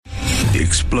The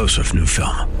explosive new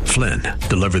film, Flynn,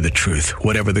 deliver the truth,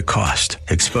 whatever the cost,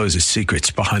 exposes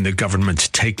secrets behind the government's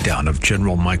takedown of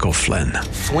General Michael Flynn.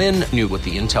 Flynn knew what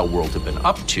the intel world had been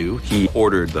up to. He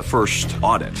ordered the first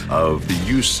audit of the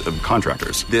use of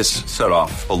contractors. This set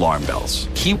off alarm bells.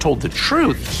 He told the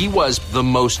truth. He was the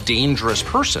most dangerous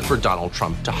person for Donald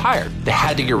Trump to hire. They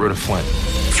had to get rid of Flynn.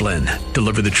 Flynn,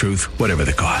 deliver the truth, whatever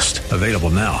the cost. Available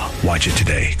now. Watch it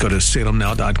today. Go to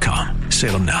salemnow.com.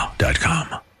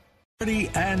 salemnow.com.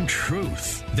 And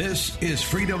truth. This is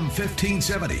Freedom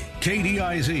 1570,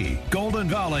 KDIZ, Golden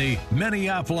Valley,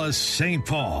 Minneapolis, St.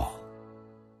 Paul.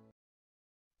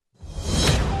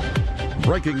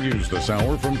 Breaking news this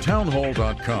hour from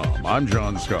townhall.com. I'm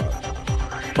John Scott.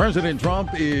 President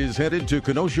Trump is headed to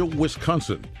Kenosha,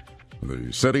 Wisconsin.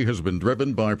 The city has been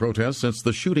driven by protests since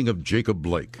the shooting of Jacob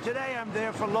Blake. Today I'm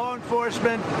there for law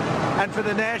enforcement and for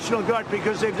the National Guard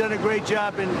because they've done a great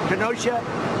job in Kenosha.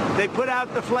 They put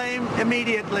out the flame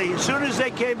immediately. As soon as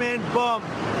they came in, boom,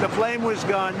 the flame was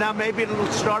gone. Now maybe it'll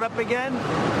start up again,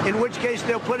 in which case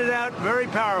they'll put it out very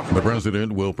powerful. The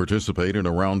president will participate in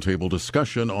a roundtable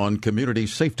discussion on community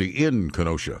safety in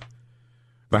Kenosha.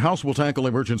 The House will tackle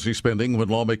emergency spending when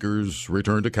lawmakers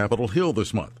return to Capitol Hill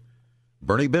this month.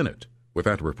 Bernie Bennett with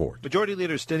that report. Majority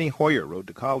Leader Steny Hoyer wrote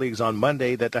to colleagues on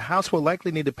Monday that the House will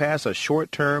likely need to pass a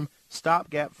short-term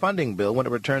stopgap funding bill when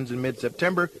it returns in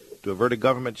mid-September to avert a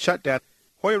government shutdown.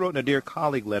 Hoyer wrote in a Dear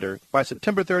Colleague letter, by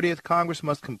September 30th, Congress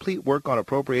must complete work on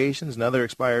appropriations and other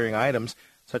expiring items,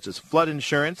 such as flood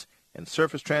insurance and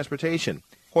surface transportation.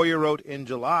 Hoyer wrote in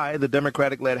July, the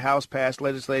Democratic-led House passed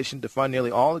legislation to fund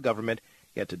nearly all the government,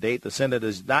 yet to date the Senate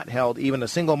has not held even a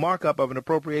single markup of an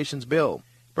appropriations bill.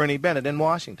 Bernie Bennett in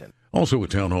Washington. Also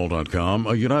at townhall.com,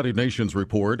 a United Nations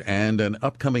report and an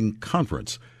upcoming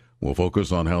conference will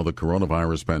focus on how the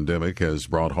coronavirus pandemic has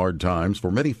brought hard times for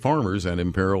many farmers and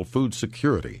imperiled food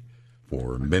security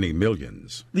for many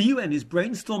millions. The UN is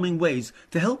brainstorming ways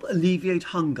to help alleviate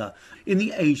hunger in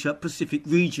the Asia-Pacific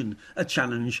region, a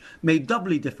challenge made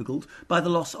doubly difficult by the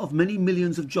loss of many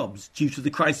millions of jobs due to the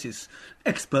crisis.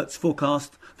 Experts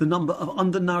forecast the number of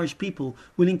undernourished people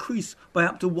will increase by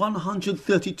up to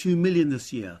 132 million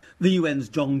this year. The UN's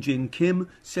Jong Jin Kim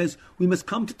says we must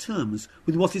come to terms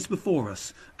with what is before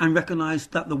us and recognise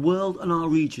that the world and our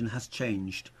region has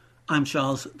changed. I'm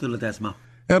Charles de Ledesma.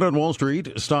 And on Wall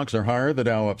Street, stocks are higher, the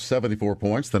Dow up 74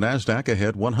 points, the Nasdaq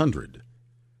ahead 100.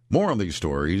 More on these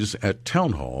stories at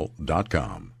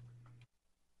townhall.com.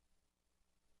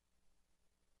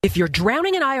 If you're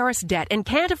drowning in IRS debt and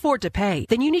can't afford to pay,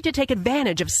 then you need to take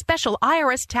advantage of special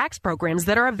IRS tax programs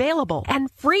that are available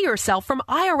and free yourself from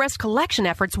IRS collection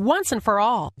efforts once and for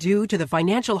all. Due to the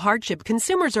financial hardship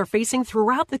consumers are facing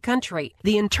throughout the country,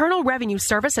 the Internal Revenue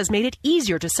Service has made it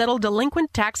easier to settle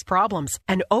delinquent tax problems.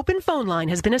 An open phone line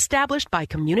has been established by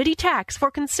Community Tax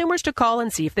for consumers to call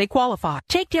and see if they qualify.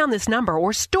 Take down this number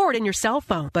or store it in your cell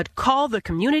phone, but call the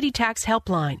Community Tax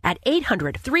Helpline at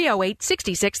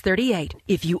 800-308-6638.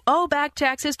 If you owe back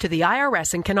taxes to the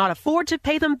IRS and cannot afford to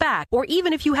pay them back, or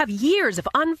even if you have years of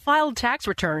unfiled tax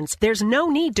returns, there's no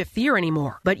need to fear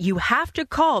anymore. But you have to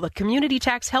call the Community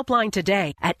Tax Helpline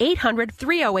today at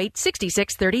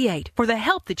 800-308-6638 for the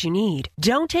help that you need.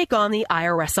 Don't take on the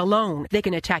IRS alone. They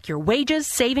can attack your wages,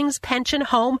 savings, pension,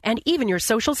 home, and even your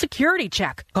Social Security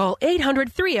check. Call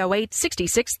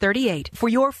 800-308-6638 for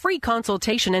your free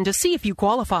consultation and to see if you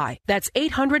qualify. That's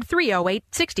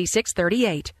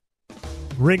 800-308-6638.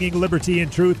 Ringing liberty and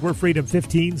truth. We're Freedom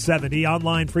 1570.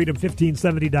 Online,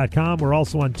 freedom1570.com. We're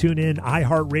also on TuneIn,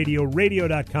 iHeartRadio,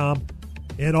 radio.com,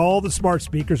 and all the smart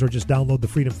speakers, or just download the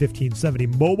Freedom 1570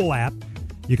 mobile app.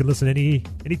 You can listen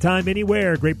anytime,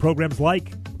 anywhere. Great programs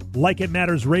like It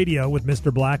Matters Radio with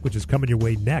Mr. Black, which is coming your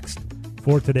way next.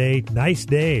 For today, nice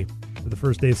day for the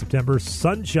first day of September.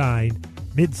 Sunshine,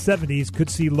 mid-70s, could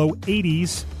see low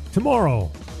 80s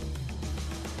tomorrow.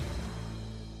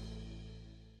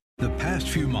 The past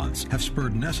few months have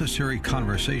spurred necessary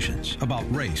conversations about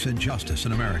race and justice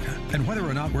in America and whether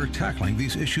or not we're tackling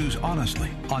these issues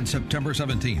honestly. On September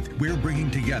 17th, we're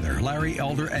bringing together Larry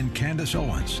Elder and Candace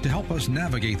Owens to help us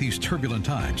navigate these turbulent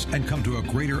times and come to a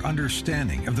greater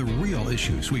understanding of the real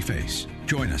issues we face.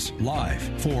 Join us live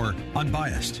for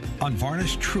Unbiased,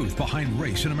 Unvarnished Truth Behind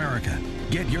Race in America.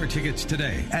 Get your tickets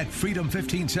today at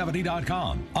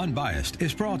freedom1570.com. Unbiased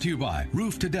is brought to you by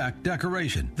Roof to Deck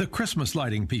Decoration, the Christmas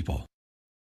lighting people.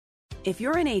 If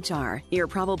you're in HR, you're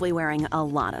probably wearing a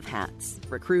lot of hats.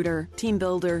 Recruiter, team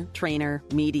builder, trainer,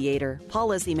 mediator,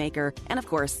 policymaker, and of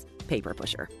course, paper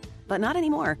pusher. But not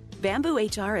anymore. Bamboo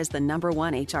HR is the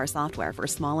 #1 HR software for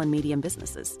small and medium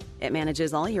businesses. It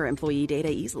manages all your employee data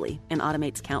easily and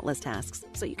automates countless tasks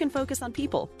so you can focus on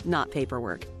people, not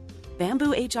paperwork.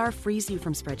 Bamboo HR frees you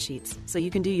from spreadsheets so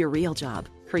you can do your real job,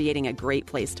 creating a great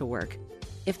place to work.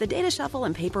 If the data shuffle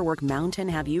and paperwork mountain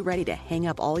have you ready to hang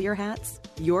up all your hats,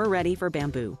 you're ready for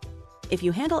Bamboo. If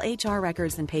you handle HR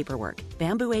records and paperwork,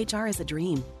 Bamboo HR is a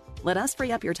dream. Let us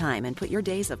free up your time and put your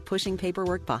days of pushing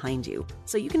paperwork behind you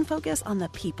so you can focus on the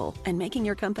people and making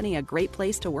your company a great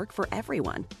place to work for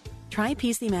everyone. Try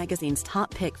PC Magazine's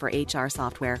top pick for HR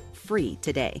software free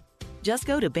today. Just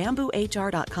go to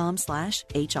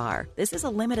bamboohr.com/HR. This is a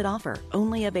limited offer,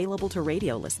 only available to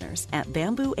radio listeners at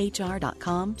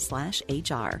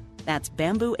bamboohr.com/HR. That's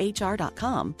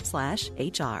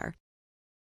bamboohr.com/HR.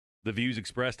 The views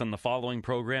expressed on the following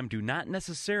program do not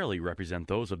necessarily represent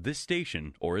those of this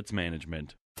station or its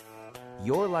management.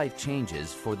 Your life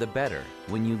changes for the better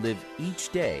when you live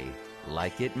each day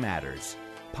like it matters.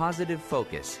 Positive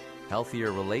focus,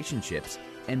 healthier relationships,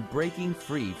 and breaking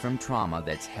free from trauma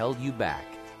that's held you back.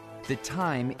 The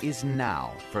time is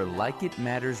now for Like It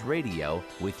Matters Radio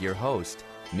with your host,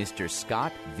 Mr.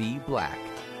 Scott V. Black.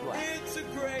 It's a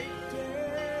great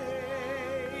day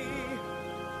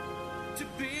to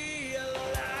be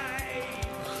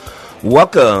alive.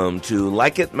 Welcome to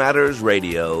Like It Matters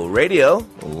Radio. Radio,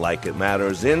 like it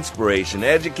matters, inspiration,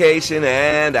 education,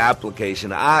 and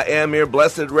application. I am your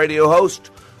blessed radio host,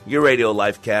 your radio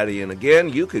life caddy, and again,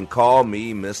 you can call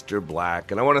me Mr. Black.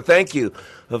 And I want to thank you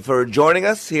for joining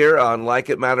us here on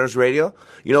Like It Matters Radio.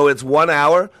 You know, it's 1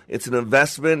 hour. It's an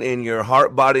investment in your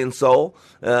heart, body, and soul.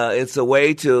 It's a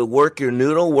way to work your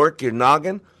noodle, work your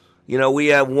noggin. You know, we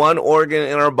have one organ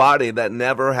in our body that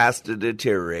never has to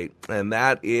deteriorate, and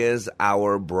that is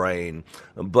our brain.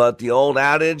 But the old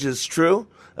adage is true.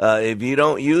 If you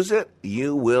don't use it,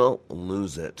 you will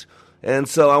lose it. And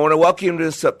so I want to welcome you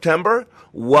to September.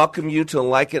 Welcome you to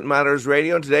Like It Matters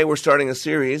Radio. And today we're starting a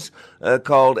series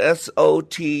called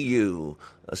SOTU,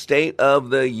 a State of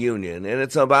the Union. And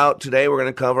it's about, today we're going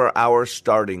to cover our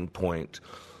starting point.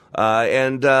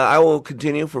 And I will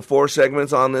continue for 4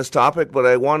 segments on this topic, but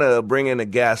I want to bring in a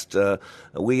guest.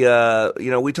 We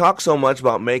talk so much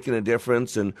about making a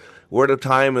difference, and we're at a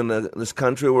time in this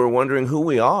country where we're wondering who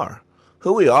we are.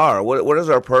 What is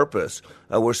our purpose?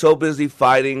 We're so busy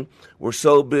fighting. We're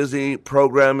so busy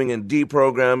programming and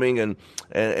deprogramming,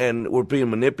 and we're being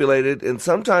manipulated. And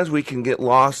sometimes we can get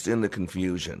lost in the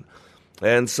confusion.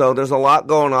 And so there's a lot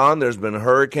going on. There's been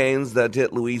hurricanes that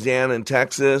hit Louisiana and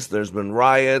Texas. There's been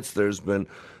riots. There's been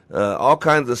all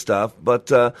kinds of stuff.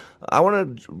 But I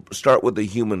want to start with the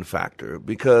human factor,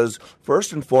 because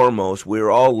first and foremost, we're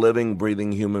all living,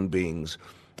 breathing human beings.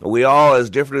 We all,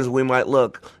 as different as we might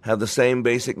look, have the same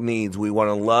basic needs. We want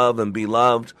to love and be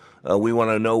loved. We want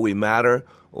to know we matter.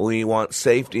 We want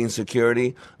safety and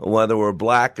security, whether we're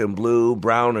black and blue,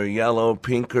 brown or yellow,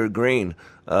 pink or green.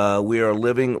 We are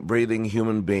living, breathing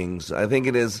human beings. I think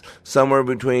it is somewhere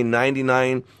between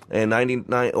 99 and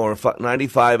 99, or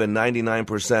 95 and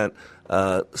 99%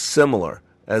 similar.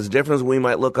 As different as we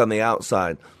might look on the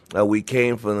outside, we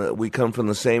come from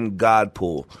the same God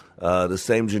pool. The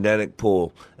same genetic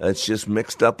pool. It's just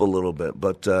mixed up a little bit.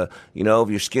 But, if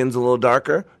your skin's a little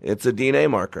darker, it's a DNA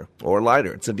marker. Or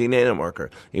lighter, it's a DNA marker.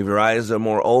 If your eyes are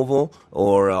more oval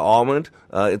or almond,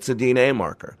 it's a DNA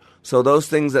marker. So those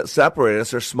things that separate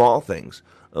us are small things.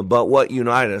 But what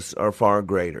unite us are far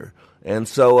greater. And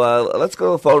so let's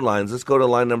go to the phone lines. Let's go to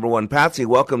line number 1. Patsy,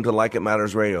 welcome to Like It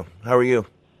Matters Radio. How are you?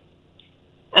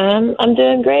 I'm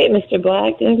doing great, Mr.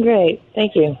 Black. Doing great.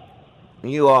 Thank you.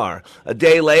 You are. A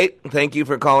day late. Thank you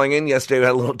for calling in. Yesterday we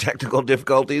had a little technical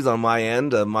difficulties on my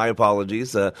end. My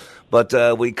apologies.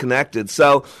 But we connected.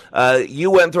 So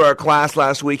you went through our class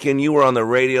last weekend. You were on the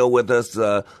radio with us,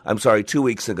 2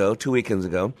 weekends ago.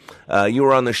 You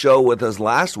were on the show with us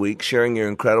last week sharing your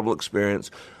incredible experience.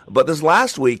 But this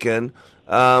last weekend,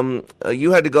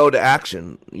 you had to go to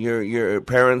action. Your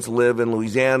parents live in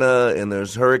Louisiana, and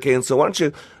there's hurricanes. So why don't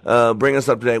you bring us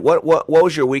up to date? What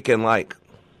was your weekend like?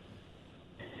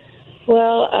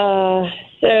 Well,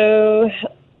 so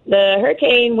the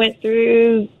hurricane went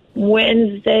through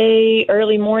Thursday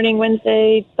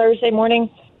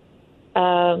morning.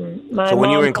 So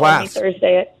when you were in class?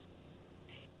 Thursday.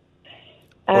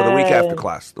 Or the week after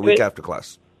class? The week after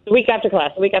class,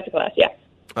 yeah.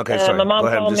 Okay, sorry. My mom Go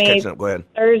ahead. called Just me catching up. Go ahead.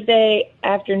 Thursday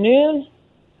afternoon,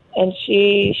 and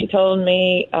she told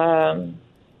me,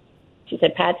 she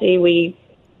said, Patsy,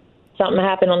 something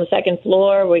happened on the second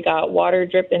floor. We got water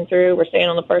dripping through. We're staying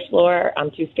on the first floor.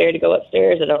 I'm too scared to go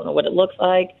upstairs. I don't know what it looks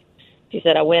like. She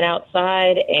said, I went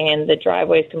outside, and the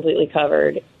driveway is completely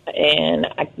covered, and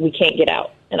we can't get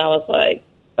out. And I was like,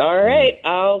 all right,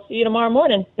 I'll see you tomorrow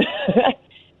morning.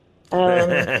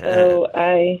 So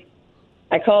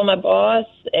I called my boss,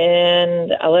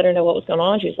 and I let her know what was going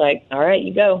on. She's like, all right,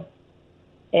 you go.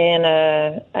 And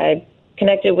I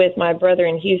connected with my brother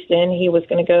in Houston. He was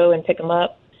going to go and pick him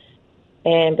up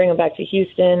and bring him back to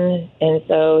Houston. And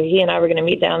so he and I were going to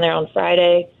meet down there on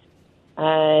Friday.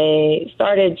 I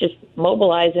started just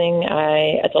mobilizing.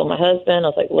 I told my husband, I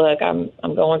was like, look, I'm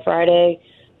going Friday,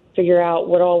 figure out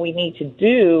what all we need to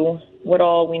do, what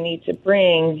all we need to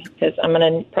bring, because I'm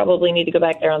going to probably need to go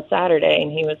back there on Saturday.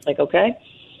 And he was like, okay.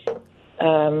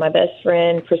 My best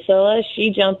friend, Priscilla, she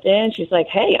jumped in. She's like,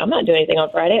 hey, I'm not doing anything on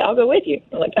Friday. I'll go with you.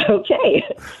 I'm like, okay.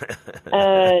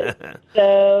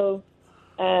 So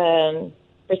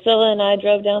Priscilla and I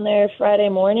drove down there Friday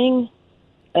morning.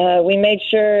 We made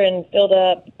sure and filled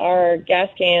up our gas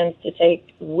cans to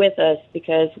take with us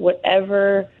because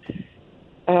whatever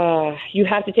you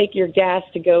have to take your gas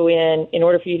to go in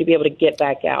order for you to be able to get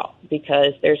back out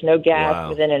because there's no gas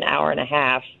within an hour and a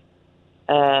half.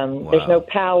 There's no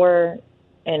power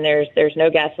and there's no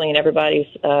gasoline. Everybody's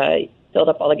filled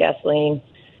up all the gasoline.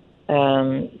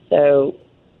 So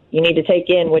you need to take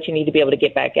in what you need to be able to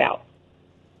get back out.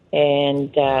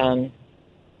 And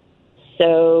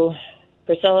so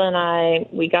Priscilla and I,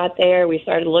 we got there, we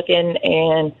started looking,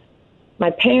 and my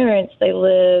parents, they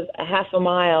live a half a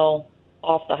mile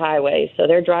off the highway. So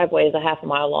their driveway is a half a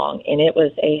mile long, and it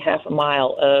was a half a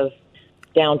mile of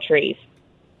down trees.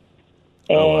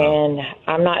 And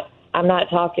I'm not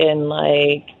talking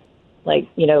like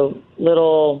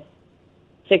little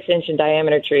 6-inch in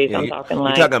diameter trees. Yeah, I'm talking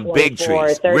like you're talking big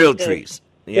trees, 36, real trees.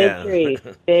 Yeah.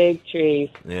 Big trees,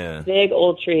 Yeah. big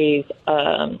old trees.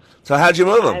 So how'd you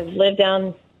move them? I've lived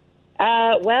down.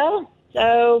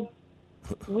 So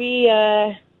we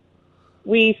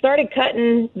started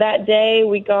cutting that day.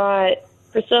 We got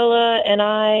Priscilla and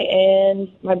I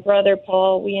and my brother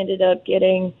Paul. We ended up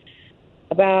getting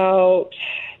about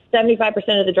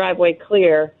 75% of the driveway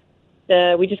clear.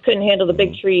 We just couldn't handle the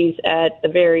big trees at the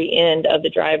very end of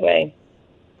the driveway.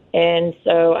 And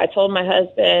so I told my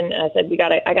husband, I said,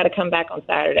 I got to come back on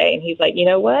Saturday. And he's like, you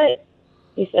know what?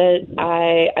 He said,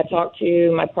 I talked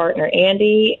to my partner,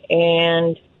 Andy,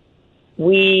 and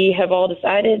we have all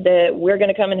decided that we're going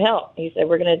to come and help. He said,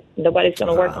 nobody's going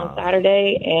to work on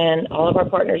Saturday, and all of our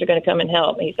partners are going to come and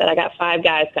help. And he said, I got 5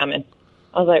 guys coming.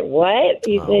 I was like, what?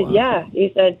 He said, yeah.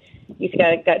 He said,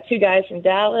 I got 2 guys from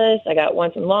Dallas. I got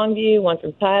 1 from Longview, 1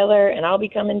 from Tyler, and I'll be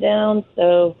coming down.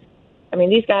 So, I mean,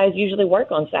 these guys usually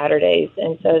work on Saturdays,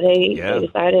 and so they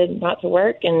decided not to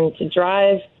work and to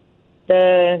drive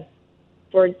for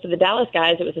the Dallas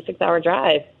guys. It was a 6-hour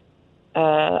drive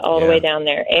all the way down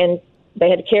there, and they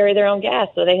had to carry their own gas,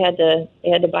 so they had to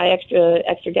buy extra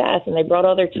gas, and they brought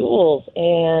all their tools,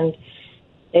 and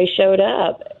they showed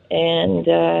up, and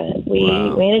we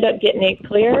ended up getting it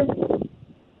clear.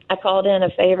 I called in a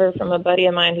favor from a buddy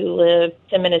of mine who lived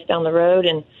 10 minutes down the road,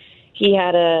 and he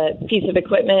had a piece of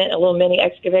equipment, a little mini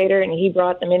excavator, and he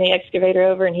brought the mini excavator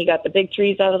over, and he got the big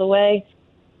trees out of the way,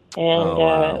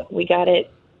 and we got it.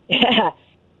 Yeah,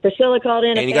 Priscilla called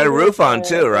in. And you got a roof on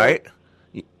too, right?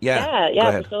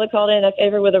 Yeah. Priscilla called in a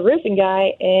favor with a roofing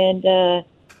guy, and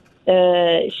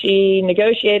she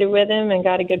negotiated with him and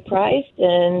got a good price.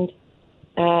 And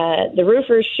the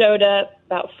roofers showed up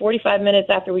about 45 minutes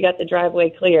after we got the driveway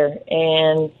clear,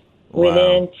 and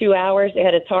within 2 hours they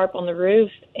had a tarp on the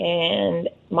roof, and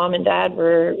Mom and Dad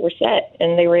were set,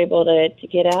 and they were able to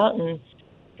get out and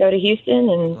go to Houston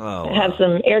and have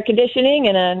some air conditioning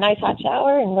and a nice hot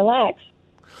shower and relax.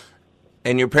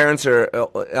 And your parents are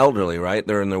elderly, right?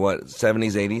 They're in their,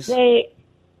 70s, 80s?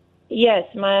 Yes,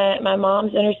 my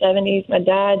mom's in her 70s. My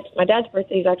dad's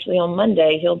birthday is actually on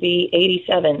Monday. He'll be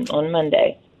 87 on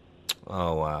Monday.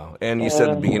 Oh, wow. And you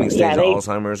said beginning stage of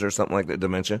Alzheimer's or something like that,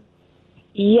 dementia?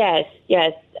 Yes.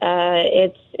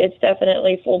 It's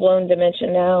definitely full-blown dementia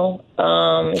now.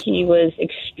 He was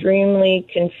extremely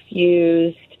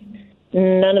confused.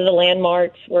 None of the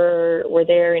landmarks were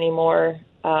there anymore.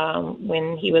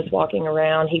 When he was walking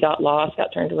around, he got lost,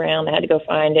 got turned around. I had to go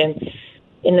find him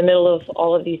in the middle of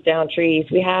all of these down trees.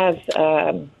 We have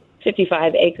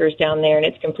 55 acres down there, and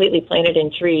it's completely planted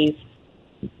in trees.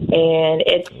 And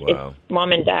it's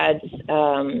Mom and Dad's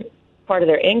part of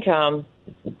their income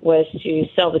was to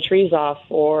sell the trees off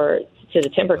to the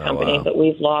timber company, but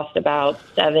we've lost about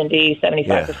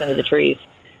 75% of the trees.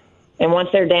 And once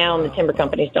they're down, the timber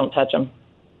companies don't touch them.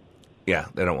 Yeah,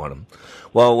 they don't want them.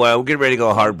 Well, we're getting ready to go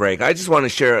a hard break. I just want to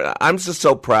share, I'm just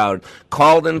so proud.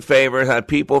 Called in favor, had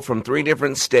people from 3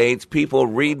 different states, people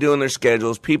redoing their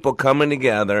schedules, people coming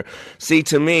together. See,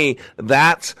 to me,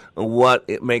 that's what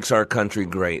it makes our country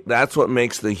great. That's what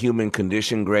makes the human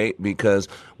condition great, because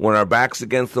when our back's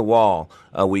against the wall,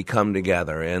 we come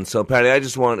together. And so, Patsy, I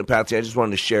just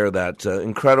wanted to share that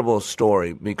incredible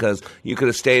story, because you could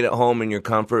have stayed at home in your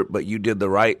comfort, but you did the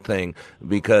right thing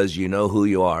because you know who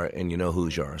you are and you know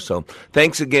whose you are. So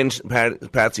thanks again,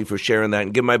 Patsy, for sharing that,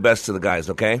 and give my best to the guys,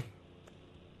 okay?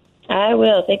 I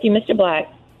will. Thank you, Mr. Black.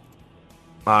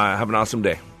 Have an awesome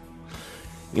day.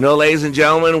 You know, ladies and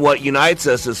gentlemen, what unites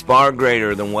us is far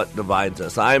greater than what divides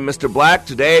us. I'm Mr. Black.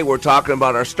 Today we're talking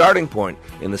about our starting point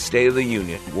in the State of the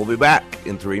Union. We'll be back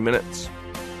in 3 minutes.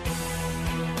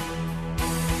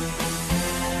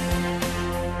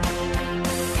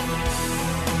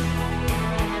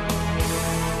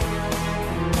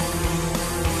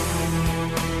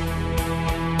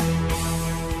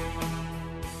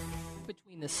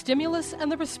 The stimulus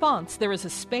and the response, there is a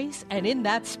space, and in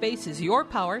that space is your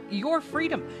power, your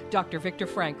freedom. Dr. Viktor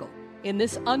Frankl. In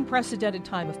this unprecedented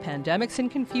time of pandemics and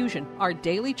confusion, our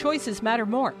daily choices matter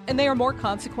more, and they are more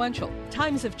consequential.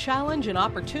 Times of challenge and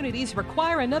opportunities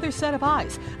require another set of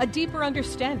eyes, a deeper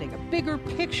understanding, a bigger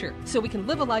picture, so we can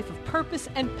live a life of purpose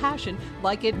and passion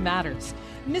like it matters.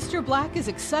 Mr. Black is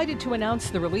excited to announce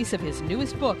the release of his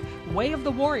newest book, Way of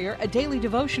the Warrior, a daily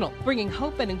devotional, bringing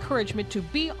hope and encouragement to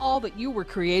be all that you were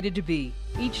created to be.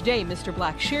 Each day, Mr.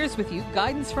 Black shares with you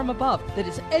guidance from above that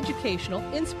is educational,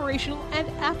 inspirational, and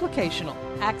applicational.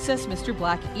 Access Mr.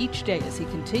 Black each day as he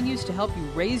continues to help you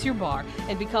raise your bar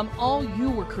and become all you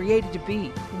were created to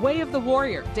be. Way of the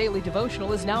Warrior Daily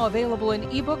Devotional is now available in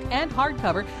ebook and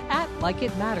hardcover at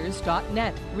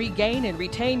likeitmatters.net. Regain and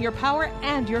retain your power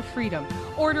and your freedom.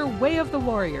 Order Way of the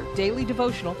Warrior Daily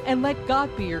Devotional and let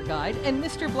God be your guide and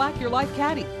Mr. Black your life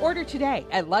caddy. Order today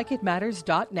at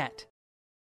likeitmatters.net.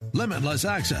 Limitless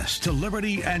access to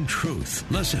liberty and truth.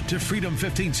 Listen to Freedom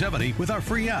 1570 with our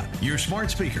free app, your smart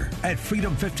speaker, at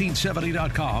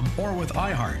freedom1570.com or with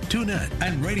iHeart, TuneIn,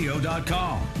 and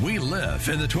radio.com. We live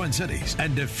in the Twin Cities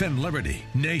and defend liberty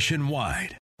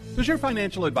nationwide. Does your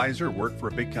financial advisor work for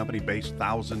a big company based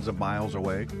thousands of miles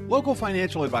away? Local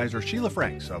financial advisor Sheila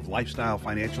Franks of Lifestyle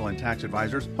Financial and Tax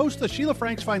Advisors hosts the Sheila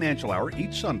Franks Financial Hour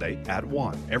each Sunday at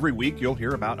 1. Every week you'll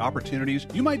hear about opportunities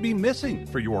you might be missing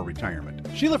for your retirement.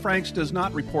 Sheila Franks does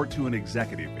not report to an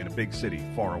executive in a big city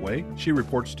far away. She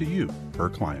reports to you, her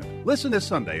client. Listen this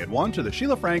Sunday at 1 to the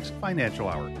Sheila Franks Financial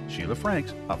Hour. Sheila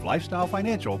Franks of Lifestyle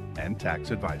Financial and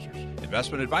Tax Advisors.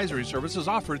 Investment advisory services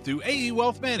offered through AE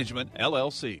Wealth Management,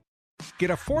 LLC.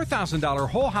 Get a $4,000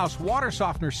 whole house water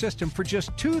softener system for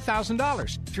just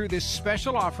 $2,000 through this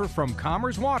special offer from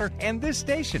Commerce Water and this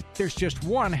station. There's just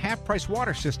one half-price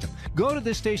water system. Go to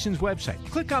this station's website,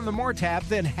 click on the More tab,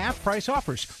 then half-price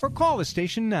offers, or call the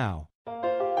station now.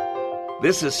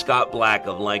 This is Scott Black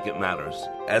of Like It Matters.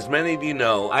 As many of you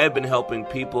know, I have been helping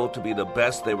people to be the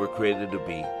best they were created to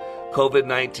be.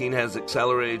 COVID-19 has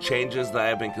accelerated changes that I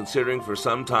have been considering for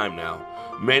some time now.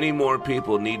 Many more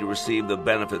people need to receive the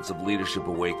benefits of Leadership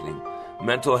Awakening.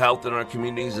 Mental health in our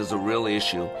communities is a real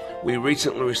issue. We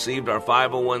recently received our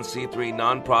 501c3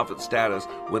 nonprofit status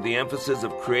with the emphasis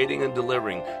of creating and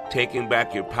delivering, taking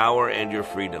back your power and your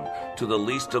freedom to the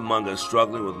least among us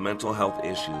struggling with mental health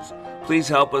issues. Please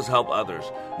help us help others.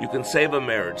 You can save a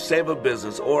marriage, save a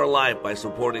business, or a life by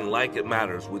supporting Like It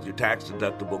Matters with your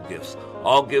tax-deductible gifts.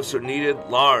 All gifts are needed,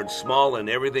 large, small, and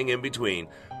everything in between.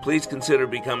 Please consider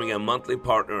becoming a monthly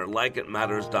partner at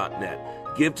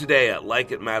likeitmatters.net. Give today at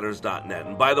likeitmatters.net.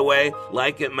 And by the way,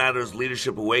 Like It Matters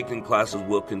Leadership Awakening classes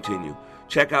will continue.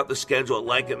 Check out the schedule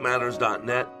at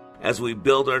likeitmatters.net as we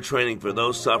build our training for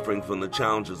those suffering from the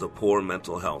challenges of poor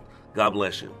mental health. God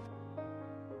bless you.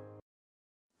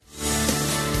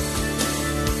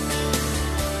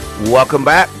 Welcome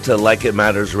back to Like It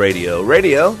Matters Radio.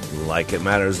 Radio, like it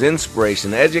matters,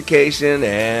 inspiration, education,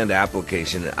 and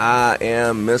application. I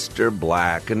am Mr.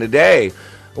 Black, and today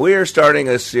we are starting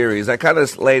a series. I kind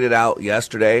of laid it out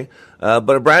yesterday,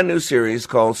 but a brand new series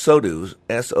called SOTU,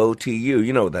 S-O-T-U.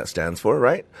 You know what that stands for,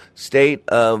 right? State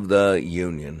of the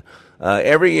Union.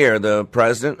 Every year, the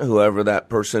president, whoever that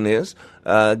person is,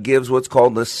 gives what's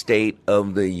called the State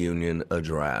of the Union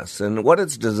address. And what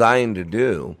it's designed to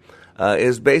do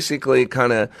is basically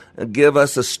kind of give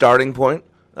us a starting point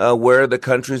where the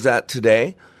country's at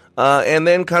today, and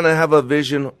then kind of have a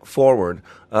vision forward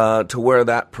to where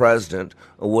that president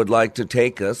would like to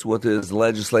take us with his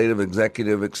legislative,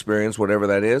 executive experience, whatever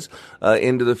that is,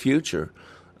 into the future.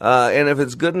 And if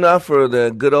it's good enough for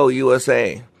the good old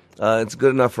USA, it's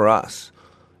good enough for us.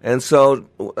 And so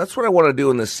that's what I want to do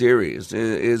in this series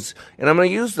is and I'm going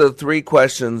to use the 3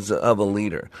 questions of a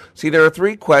leader. See, there are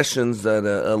 3 questions that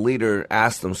a leader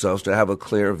asks themselves to have a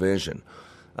clear vision.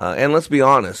 And let's be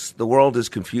honest, the world is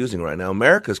confusing right now.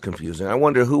 America's confusing. I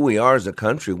wonder who we are as a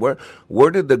country.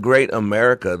 Where did the great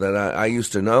America that I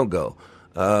used to know go?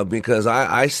 Because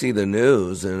I see the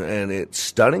news and it's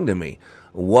stunning to me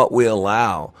what we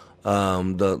allow.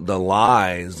 The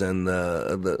lies and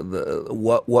the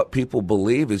what people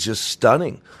believe is just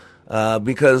stunning,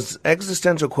 because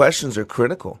existential questions are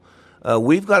critical.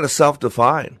 We've got to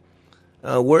self-define.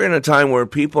 We're in a time where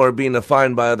people are being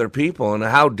defined by other people, and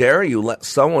how dare you let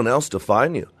someone else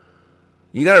define you?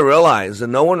 You got to realize that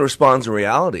no one responds to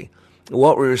reality.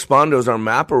 What we respond to is our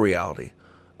map of reality.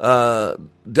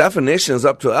 Definition is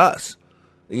up to us.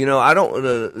 I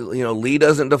don't, Lee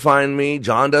doesn't define me.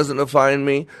 John doesn't define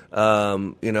me.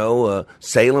 Salem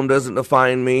doesn't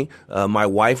define me. My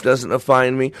wife doesn't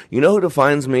define me. You know who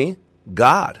defines me?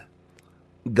 God.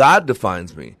 God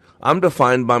defines me. I'm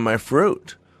defined by my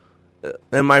fruit.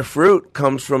 And my fruit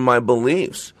comes from my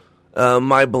beliefs.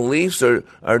 My beliefs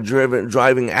are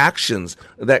driving actions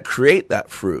that create that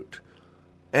fruit.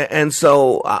 And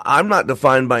so I'm not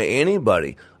defined by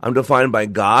anybody. I'm defined by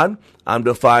God. I'm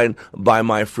defined by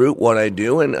my fruit, what I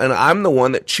do, and I'm the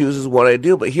one that chooses what I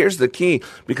do. But here's the key,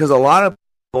 because a lot of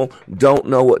people don't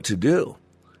know what to do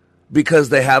because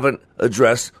they haven't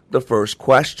addressed the first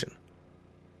question.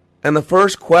 And the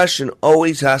first question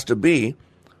always has to be,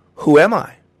 who am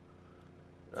I?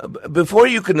 Before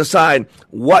you can decide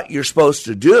what you're supposed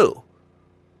to do,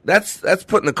 that's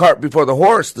putting the cart before the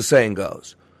horse, the saying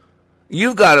goes.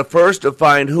 You've got to first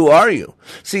define who are you.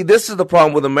 See, this is the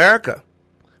problem with America.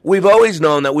 We've always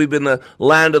known that we've been the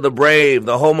land of the brave,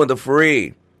 the home of the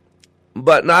free,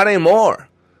 but not anymore.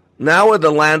 Now we're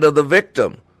the land of the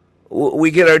victim.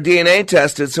 We get our DNA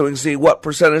tested so we can see what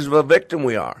percentage of a victim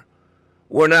we are.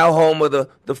 We're now home of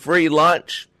the free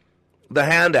lunch, the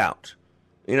handout.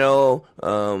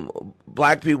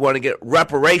 Black people want to get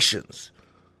reparations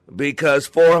because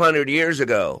 400 years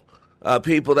ago,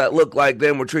 people that looked like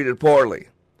them were treated poorly.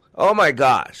 Oh my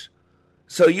gosh.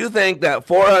 So you think that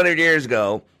 400 years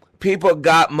ago, people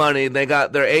got money, they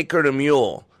got their acre and a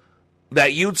mule,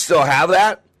 that you'd still have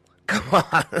that? Come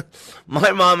on.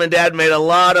 My mom and dad made a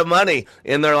lot of money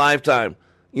in their lifetime.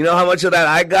 You know how much of that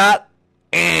I got?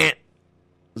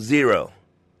 Zero.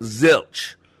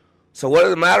 Zilch. So what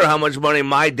does it matter how much money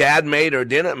my dad made or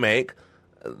didn't make?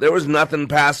 There was nothing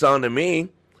passed on to me.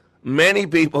 Many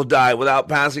people die without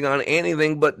passing on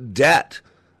anything but debt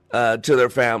to their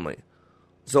family.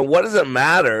 So what does it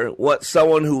matter what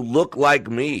someone who looked like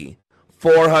me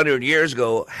 400 years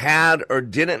ago had or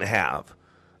didn't have?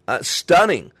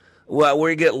 Stunning. Well, where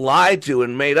you get lied to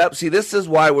and made up. See, this is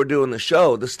why we're doing the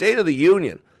show, the State of the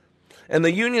Union. And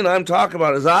the union I'm talking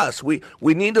about is us. We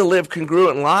need to live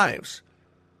congruent lives.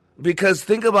 Because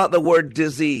think about the word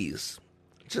disease.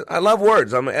 I love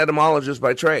words. I'm an etymologist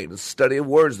by trade. It's the study of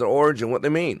words, their origin, what they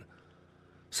mean.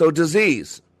 So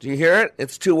disease, do you hear it?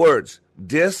 It's 2 words.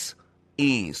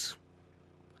 Dis-ease.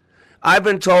 I've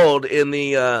been told in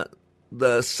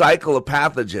the cycle of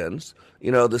pathogens,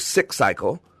 the sick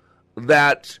cycle,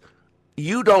 that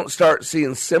you don't start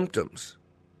seeing symptoms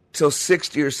till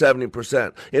 60 or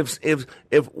 70%.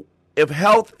 If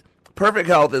health, perfect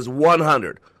health is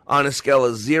 100 on a scale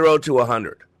of 0 to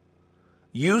 100,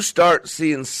 you start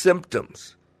seeing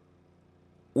symptoms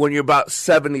when you're about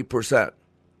 70%.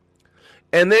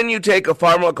 And then you take a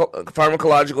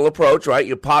pharmacological approach, right?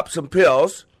 You pop some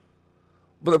pills.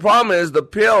 But the problem is the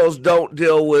pills don't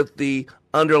deal with the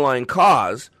underlying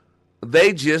cause.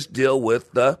 They just deal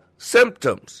with the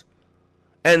symptoms.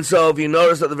 And so if you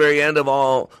notice at the very end of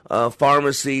all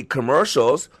pharmacy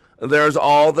commercials, there's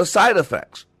all the side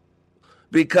effects.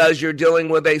 Because you're dealing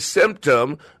with a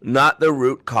symptom, not the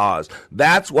root cause.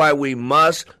 That's why we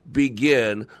must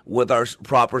begin with our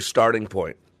proper starting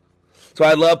point. So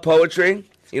I love poetry.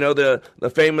 The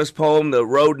famous poem, The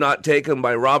Road Not Taken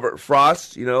by Robert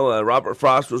Frost. Robert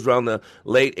Frost was around the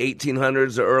late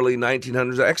 1800s or early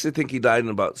 1900s. I actually think he died in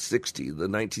about the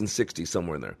 1960s,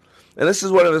 somewhere in there. And this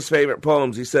is one of his favorite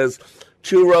poems. He says,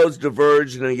 2 roads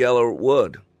diverged in a yellow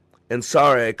wood, and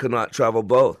sorry I could not travel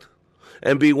both.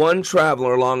 And be one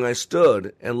traveler along I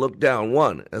stood, and looked down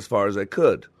one as far as I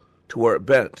could, to where it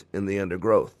bent in the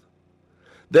undergrowth.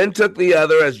 Then took the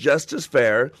other as just as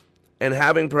fair, and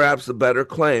having perhaps the better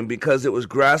claim, because it was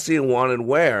grassy and wanted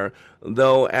wear,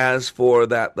 though as for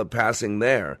that the passing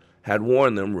there had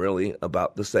worn them really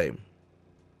about the same.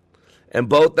 And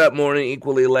both that morning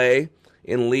equally lay,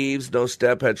 in leaves no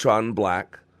step had trodden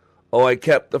black, Oh, I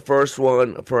kept the first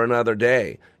one for another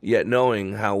day, yet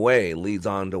knowing how way leads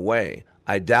on to way,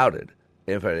 I doubted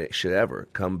if I should ever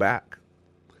come back.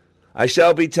 I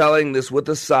shall be telling this with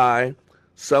a sigh,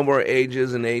 somewhere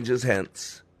ages and ages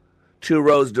hence. Two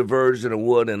roads diverged in a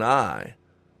wood, and I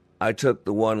took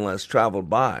the one less traveled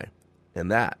by,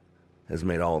 and that has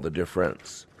made all the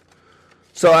difference.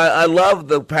 So I love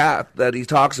the path that he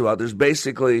talks about. There's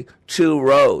basically two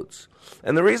roads.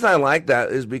 And the reason I like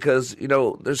that is because,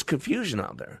 there's confusion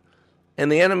out there.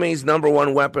 And the enemy's number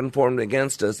one weapon formed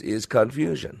against us is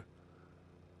confusion.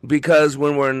 Because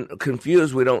when we're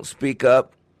confused, we don't speak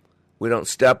up, we don't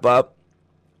step up,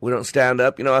 we don't stand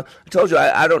up. I told you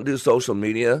I don't do social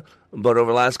media, but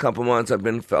over the last couple months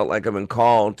I've felt like I've been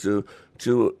called to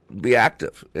be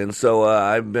active. And so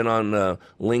I've been on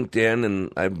LinkedIn,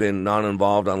 and I've been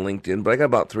non-involved on LinkedIn, but I got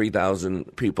about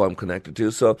 3,000 people I'm connected to.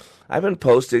 So I've been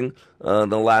posting the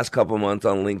last couple months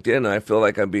on LinkedIn, and I feel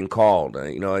like I'm being called.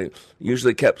 I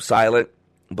usually kept silent,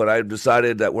 but I've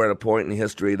decided that we're at a point in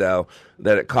history now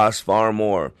that it costs far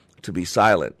more to be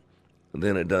silent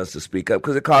than it does to speak up,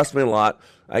 because it costs me a lot.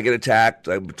 I get attacked.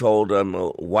 I'm told I'm a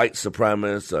white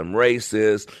supremacist, I'm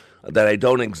racist, that I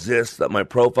don't exist, that my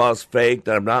profile's fake,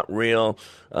 that I'm not real.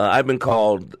 I've been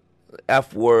called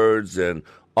F words and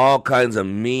all kinds of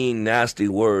mean, nasty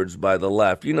words by the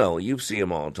left. You see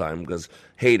them all the time, because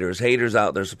haters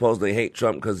out there supposedly hate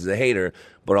Trump because he's a hater,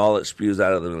 but all it spews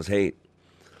out of them is hate.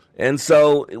 And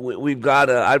so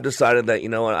I've decided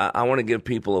that, I want to give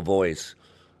people a voice.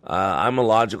 I'm a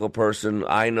logical person.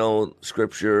 I know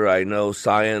scripture. I know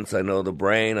science. I know the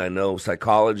brain. I know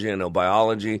psychology. I know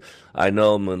biology. I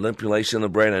know manipulation of the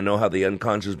brain. I know how the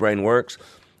unconscious brain works.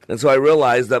 And so I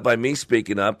realized that by me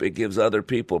speaking up, it gives other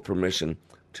people permission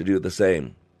to do the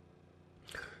same.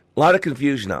 A lot of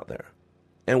confusion out there.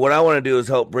 And what I want to do is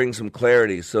help bring some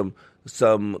clarity, some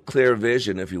clear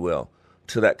vision, if you will,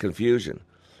 to that confusion.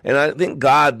 And I think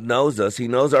God knows us. He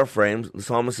knows our frame. The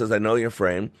psalmist says, I know your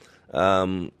frame.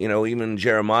 Even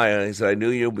Jeremiah, he said, I knew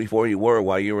you before you were,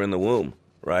 while you were in the womb,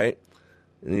 right?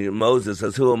 And Moses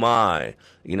says, who am I?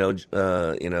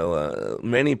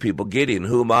 Many people, Gideon,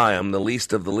 who am I? I'm the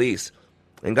least of the least.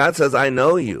 And God says, I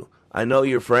know you. I know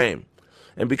your frame.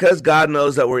 And because God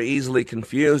knows that we're easily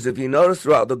confused, if you notice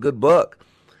throughout the good book,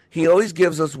 he always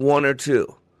gives us one or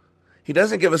two. He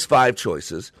doesn't give us 5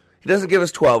 choices. He doesn't give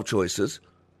us 12 choices.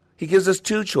 He gives us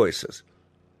 2 choices.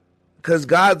 Because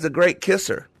God's a great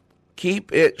kisser.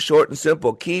 Keep it short and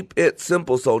simple. Keep it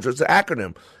simple, soldiers. It's an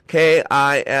acronym.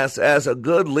 KISS. A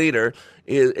good leader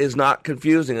is not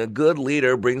confusing. A good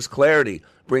leader brings clarity,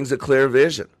 brings a clear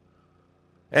vision.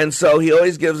 And so he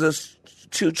always gives us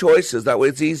 2 choices. That way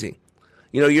it's easy.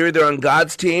 You're either on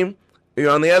God's team or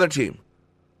you're on the other team.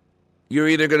 You're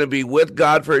either going to be with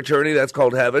God for eternity, that's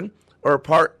called heaven, or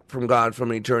apart from God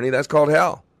from eternity, that's called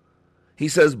hell. He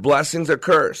says blessings or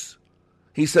curse.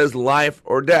 He says life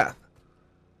or death.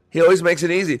 He always makes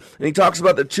it easy. And he talks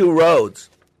about the 2 roads,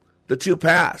 the 2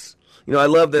 paths. I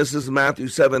love this. This is Matthew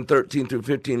 7:13 through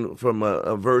 15 from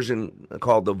a version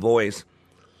called The Voice.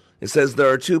 It says, there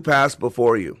are 2 paths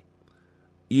before you.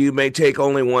 You may take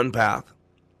only one path.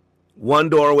 One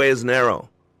doorway is narrow,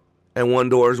 and one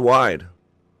door is wide.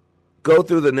 Go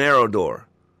through the narrow door,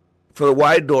 for the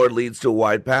wide door leads to a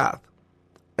wide path,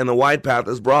 and the wide path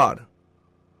is broad.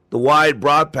 The wide,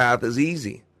 broad path is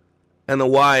easy, and the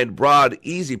wide, broad,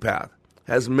 easy path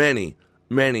has many,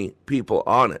 many people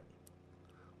on it.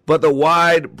 But the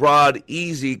wide, broad,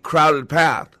 easy, crowded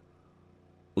path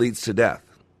leads to death.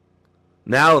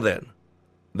 Now then,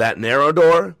 that narrow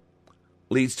door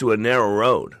leads to a narrow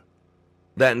road.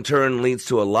 That in turn leads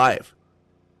to a life.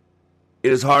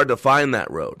 It is hard to find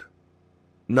that road.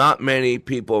 Not many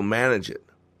people manage it.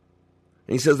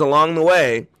 And he says, along the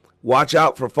way, watch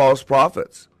out for false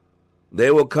prophets.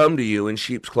 They will come to you in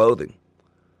sheep's clothing.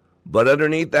 But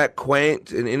underneath that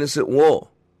quaint and innocent wool,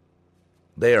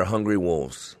 they are hungry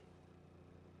wolves.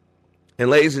 And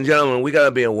ladies and gentlemen, we got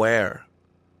to be aware.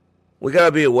 We got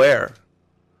to be aware.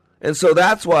 And so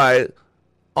that's why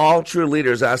all true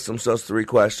leaders ask themselves 3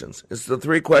 questions. It's the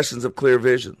 3 questions of clear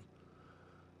vision.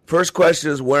 First question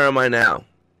is, where am I now?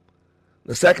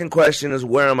 The second question is,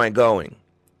 where am I going?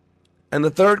 And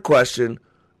the third question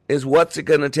is, what's it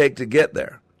going to take to get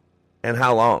there? And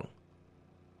how long?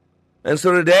 And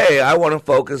so today, I want to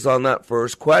focus on that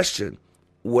first question.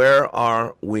 Where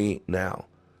are we now?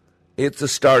 It's a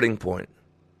starting point.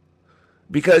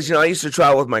 Because, I used to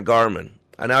travel with my Garmin.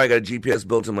 And now I got a GPS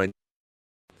built in my...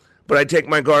 But I take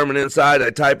my Garmin inside,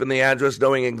 I type in the address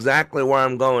knowing exactly where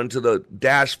I'm going to the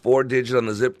 -4 digit on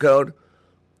the zip code.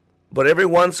 But every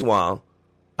once in a while,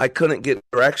 I couldn't get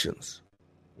directions.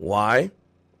 Why?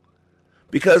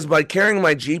 Because by carrying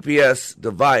my GPS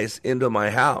device into my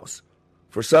house,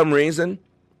 for some reason,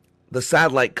 the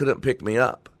satellite couldn't pick me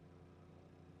up.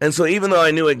 And so even though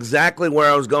I knew exactly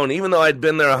where I was going, even though I'd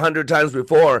been there 100 times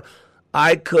before,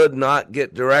 I could not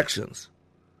get directions.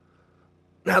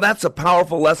 Now that's a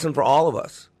powerful lesson for all of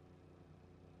us.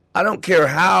 I don't care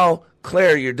how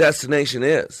clear your destination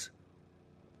is.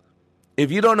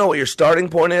 If you don't know what your starting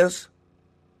point is,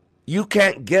 you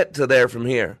can't get to there from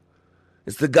here.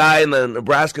 It's the guy in the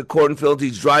Nebraska cornfield.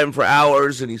 He's driving for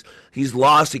hours, and he's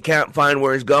lost. He can't find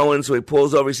where he's going, so he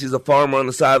pulls over. He sees a farmer on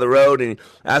the side of the road, and he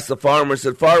asks the farmer,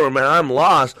 said, "Farmer, man, I'm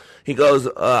lost." He goes,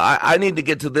 I need to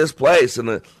get to this place. And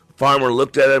the farmer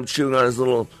looked at him, chewing on his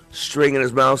little string in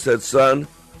his mouth, said, "Son,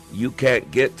 you can't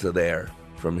get to there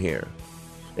from here.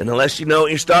 And unless you know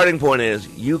what your starting point is,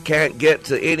 you can't get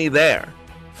to any there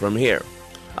from here."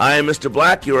 I am Mr.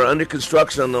 Black. You are under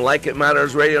construction on the Like It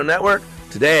Matters Radio Network.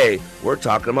 Today, we're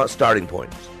talking about starting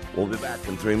points. We'll be back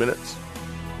in 3 minutes.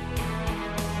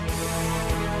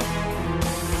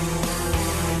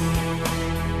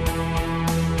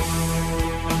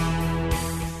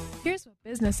 Here's what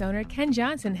business owner Ken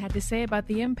Johnson had to say about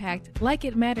the impact Like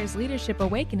It Matters Leadership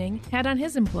Awakening had on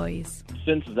his employees.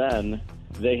 Since then,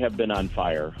 they have been on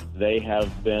fire. They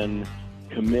have been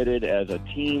committed as a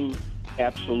team,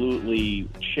 absolutely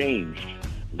changed.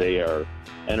 They are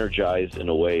energized in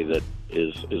a way that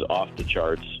is off the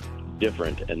charts,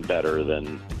 different and better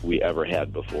than we ever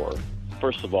had before.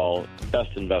 First of all,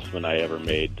 best investment I ever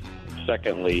made.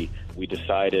 Secondly, we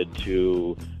decided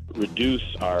to reduce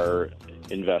our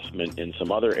investment in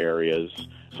some other areas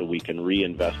so we can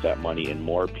reinvest that money in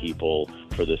more people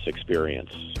for this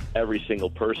experience. Every single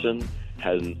person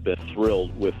has been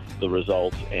thrilled with the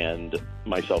results, and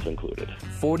myself included.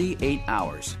 48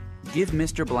 hours. Give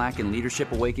Mr. Black and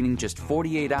Leadership Awakening just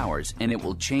 48 hours, and it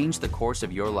will change the course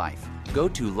of your life. Go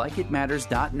to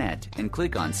likeitmatters.net and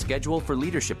click on Schedule for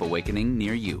Leadership Awakening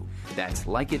near you. That's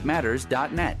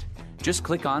likeitmatters.net. Just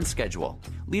click on Schedule.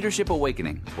 Leadership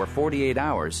Awakening, where 48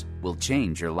 hours will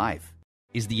change your life.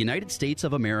 Is the United States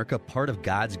of America part of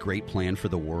God's great plan for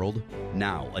the world?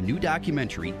 Now, a new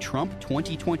documentary, Trump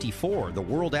 2024, The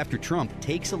World After Trump,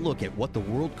 takes a look at what the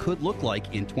world could look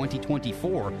like in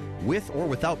 2024 with or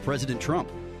without President Trump.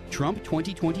 Trump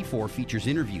 2024 features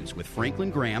interviews with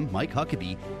Franklin Graham, Mike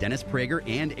Huckabee, Dennis Prager,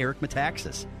 and Eric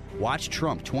Metaxas. Watch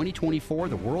Trump 2024,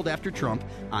 The World After Trump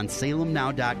on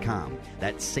salemnow.com.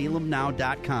 That's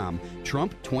salemnow.com,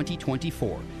 Trump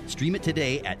 2024. Stream it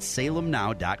today at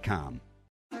salemnow.com.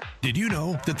 Did you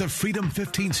know that the Freedom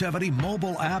 1570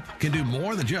 mobile app can do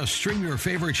more than just stream your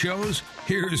favorite shows?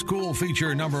 Here's cool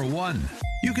feature number 1.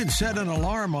 You can set an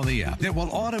alarm on the app that will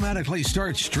automatically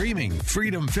start streaming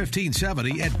Freedom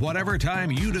 1570 at whatever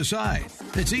time you decide.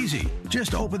 It's easy.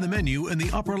 Just open the menu in the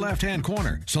upper left-hand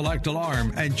corner, select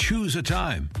alarm, and choose a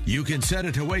time. You can set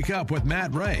it to wake up with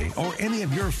Matt Ray or any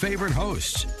of your favorite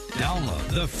hosts. Download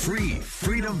the free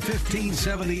Freedom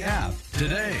 1570 app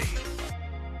today.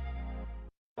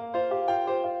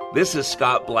 This is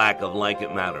Scott Black of Like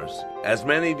It Matters. As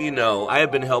many of you know, I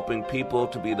have been helping people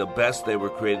to be the best they were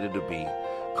created to be.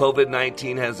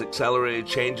 COVID-19 has accelerated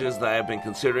changes that I have been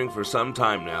considering for some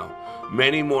time now.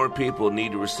 Many more people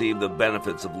need to receive the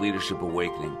benefits of Leadership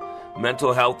Awakening.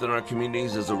 Mental health in our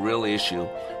communities is a real issue.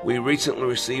 We recently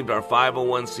received our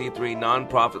 501c3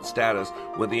 nonprofit status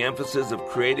with the emphasis of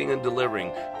creating and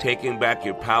delivering, taking back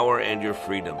your power and your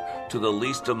freedom to the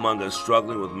least among us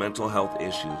struggling with mental health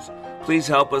issues. Please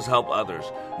help us help others.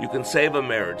 You can save a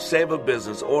marriage, save a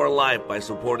business, or a life by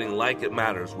supporting Like It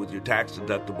Matters with your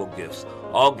tax-deductible gifts.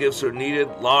 All gifts are needed,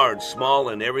 large, small,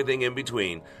 and everything in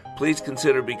between. Please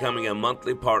consider becoming a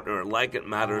monthly partner at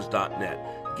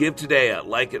likeitmatters.net. Give today at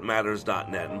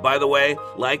likeitmatters.net. And by the way,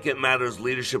 Like It Matters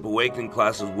Leadership Awakening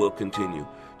classes will continue.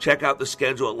 Check out the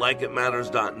schedule at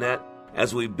likeitmatters.net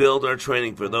as we build our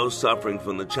training for those suffering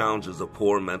from the challenges of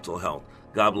poor mental health.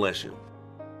 God bless you.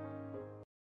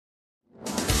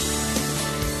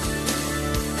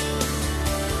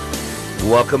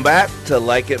 Welcome back to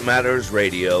Like It Matters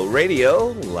Radio. Radio,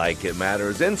 like it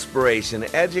matters, inspiration,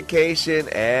 education,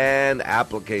 and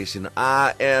application.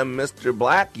 I am Mr.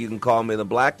 Black. You can call me the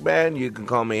Black Man. You can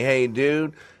call me Hey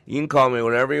Dude. You can call me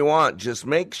whatever you want. Just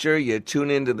make sure you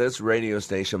tune into this radio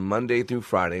station Monday through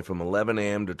Friday from 11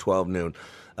 a.m. to 12 noon.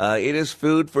 It is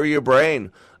food for your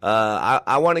brain.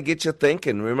 I want to get you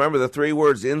thinking. Remember the 3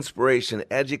 words, inspiration,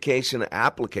 education,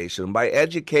 application. By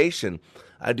education,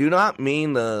 I do not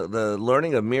mean the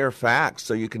learning of mere facts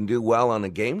so you can do well on a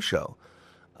game show.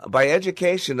 By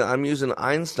education, I'm using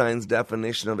Einstein's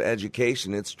definition of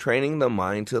education. It's training the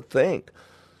mind to think.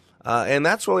 And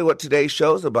that's really what today's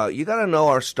show is about. You got to know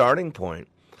our starting point.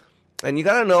 And you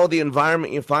got to know the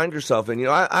environment you find yourself in. You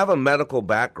know, I have a medical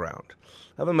background.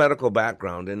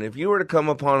 And if you were to come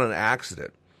upon an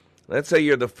accident, let's say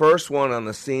you're the first one on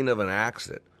the scene of an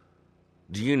accident,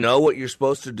 do you know what you're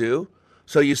supposed to do?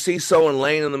 So you see someone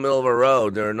laying in the middle of a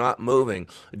road, they're not moving.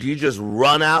 Do you just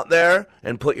run out there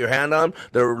and put your hand on them?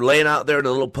 They're laying out there in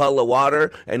a little puddle of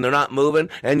water and they're not moving,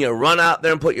 and you run out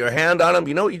there and put your hand on them?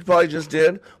 You know what you probably just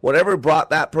did? Whatever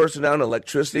brought that person down,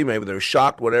 electricity, maybe they're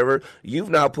shocked, whatever, you've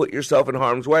now put yourself in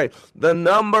harm's way. The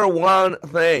number one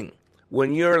thing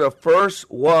when you're the first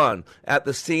one at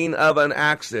the scene of an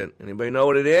accident, anybody know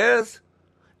what it is?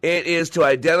 It is to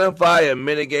identify and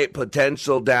mitigate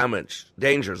potential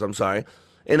dangers.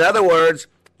 In other words,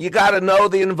 you got to know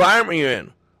the environment you're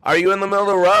in. Are you in the middle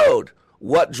of the road?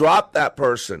 What dropped that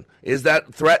person? Is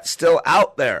that threat still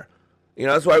out there? You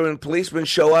know, that's why when policemen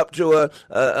show up to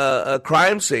a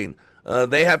crime scene,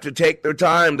 they have to take their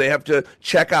time. They have to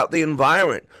check out the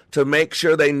environment to make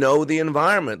sure they know the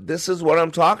environment. This is what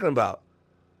I'm talking about.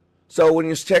 So when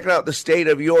you're checking out the state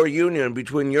of your union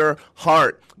between your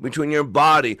heart, between your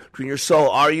body, between your soul,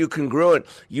 are you congruent?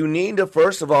 You need to,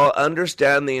 first of all,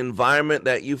 understand the environment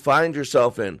that you find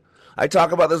yourself in. I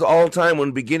talk about this all the time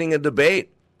when beginning a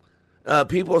debate.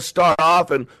 People start off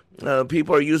and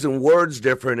people are using words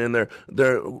different and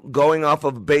they're going off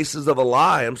of basis of a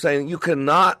lie. I'm saying you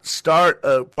cannot start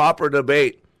a proper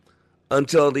debate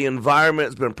until the environment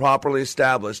has been properly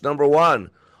established. Number one,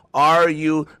 are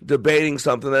you debating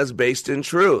something that's based in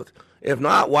truth? If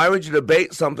not, why would you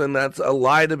debate something that's a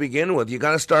lie to begin with? You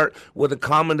got to start with a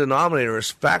common denominator, a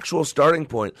factual starting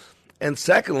point. And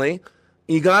secondly,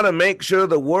 you got to make sure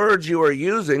the words you are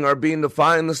using are being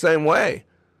defined the same way.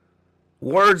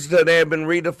 Words that have been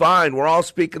redefined. We're all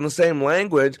speaking the same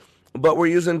language, but we're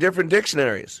using different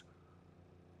dictionaries.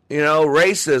 You know,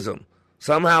 racism.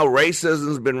 Somehow racism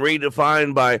has been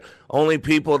redefined by only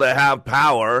people that have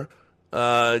power.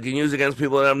 You can use against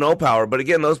people that have no power. But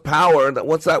again, those power,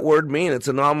 what's that word mean? It's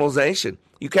a nominalization.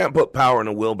 You can't put power in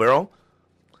a wheelbarrow.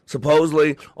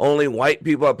 Supposedly, only white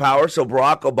people have power. So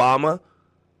Barack Obama,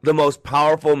 the most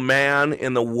powerful man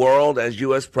in the world as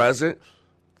U.S. president,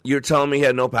 you're telling me he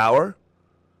had no power?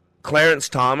 Clarence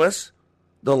Thomas,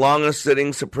 the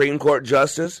longest-sitting Supreme Court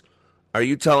justice, are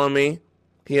you telling me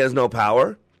he has no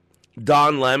power?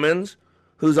 Don Lemons,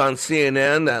 who's on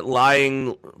CNN, that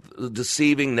lying,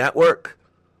 deceiving network,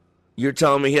 you're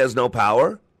telling me he has no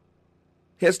power?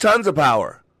 He has tons of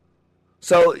power.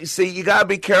 So, you see, you got to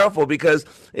be careful, because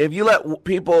if you let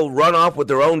people run off with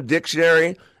their own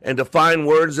dictionary and define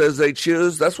words as they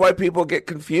choose, that's why people get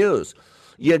confused.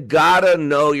 You got to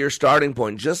know your starting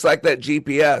point, just like that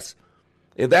GPS.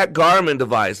 If that Garmin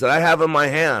device that I have in my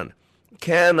hand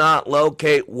cannot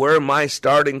locate where my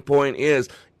starting point is,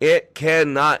 it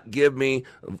cannot give me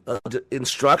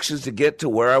instructions to get to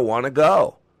where I want to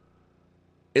go.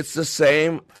 It's the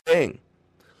same thing.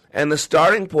 And the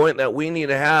starting point that we need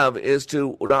to have is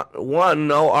to, one,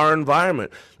 know our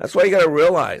environment. That's why you got to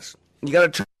realize, you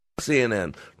got to turn off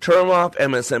CNN, turn off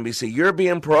MSNBC. You're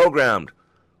being programmed.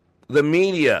 The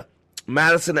media,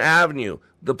 Madison Avenue,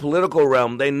 the political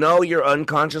realm, they know your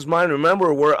unconscious mind.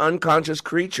 Remember, we're unconscious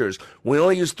creatures. We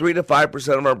only use 3 to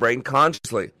 5% of our brain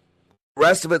consciously. The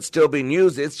rest of it's still being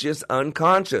used. It's just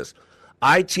unconscious.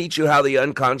 I teach you how the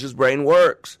unconscious brain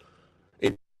works.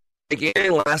 If you make any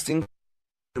lasting,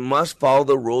 you must follow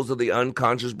the rules of the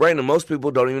unconscious brain, and most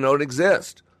people don't even know it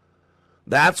exists.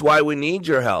 That's why we need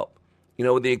your help. You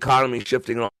know, with the economy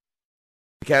shifting on.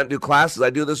 I can't do classes. I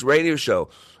do this radio show.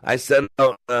 I send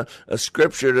out a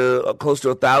scripture to close to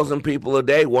 1,000 people a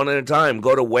day, one at a time.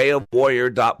 Go to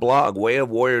wayofwarrior.blog,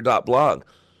 wayofwarrior.blog.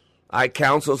 I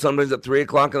counsel sometimes at 3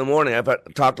 o'clock in the morning.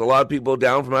 I've talked a lot of people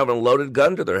down from having a loaded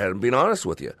gun to their head, I'm being honest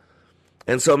with you.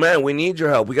 And so, man, we need your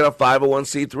help. We got a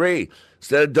 501c3.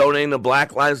 Instead of donating to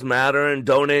Black Lives Matter and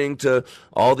donating to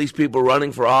all these people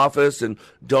running for office and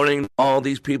donating to all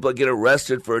these people that get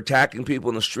arrested for attacking people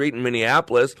in the street in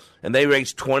Minneapolis, and they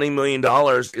raised $20 million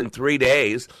in 3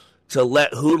 days to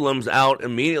let hoodlums out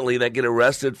immediately that get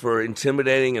arrested for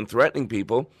intimidating and threatening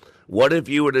people, what if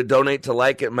you were to donate to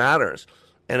Like It Matters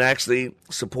and actually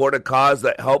support a cause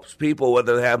that helps people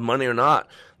whether they have money or not,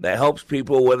 that helps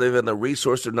people whether they have the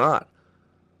resource or not?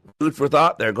 Food for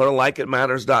thought there. Go to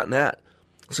likeitmatters.net.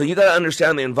 So you got to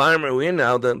understand the environment we're in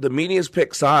now. The media's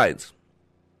pick sides.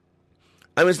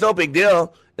 I mean, it's no big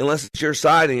deal unless it's your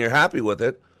side and you're happy with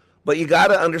it. But you got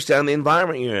to understand the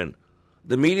environment you're in.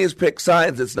 The media's pick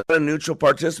sides. It's not a neutral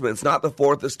participant. It's not the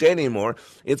fourth estate anymore.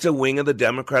 It's a wing of the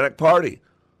Democratic Party.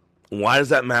 Why does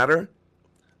that matter?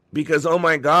 Because, oh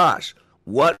my gosh,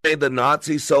 what made the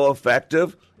Nazis so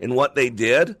effective in what they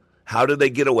did? How did they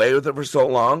get away with it for so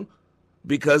long?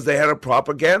 because they had a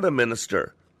propaganda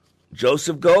minister,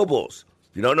 Joseph Goebbels.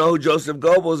 If you don't know who Joseph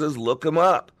Goebbels is, look him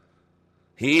up.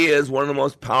 He is one of the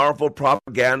most powerful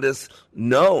propagandists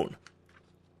known.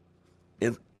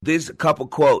 In these couple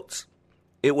quotes,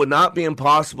 it would not be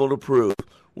impossible to prove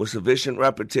with sufficient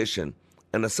repetition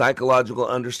and a psychological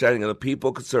understanding of the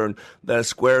people concerned that a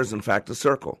square is in fact a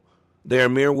circle. They are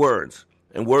mere words,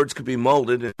 and words could be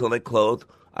molded until they clothe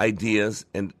ideas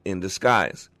in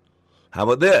disguise. How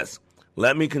about this?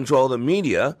 Let me control the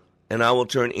media, and I will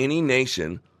turn any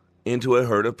nation into a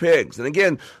herd of pigs. And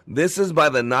again, this is by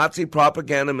the Nazi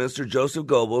propaganda minister Joseph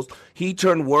Goebbels. He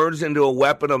turned words into a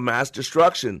weapon of mass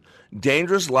destruction.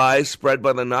 Dangerous lies spread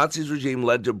by the Nazi regime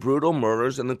led to brutal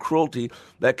murders and the cruelty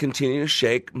that continue to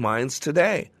shake minds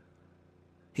today.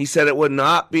 He said it would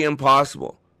not be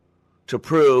impossible to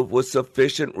prove with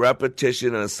sufficient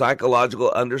repetition and a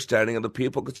psychological understanding of the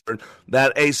people concerned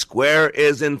that a square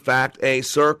is in fact a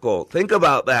circle. Think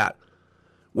about that.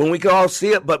 When we can all see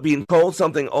it, but being told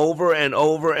something over and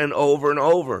over and over and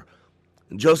over.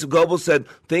 Joseph Goebbels said,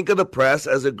 think of the press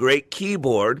as a great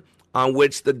keyboard on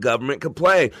which the government could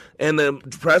play. And the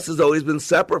press has always been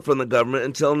separate from the government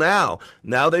until now.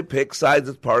 Now they pick sides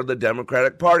as part of the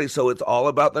Democratic Party, so it's all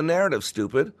about the narrative,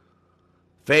 stupid.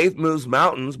 Faith moves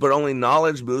mountains, but only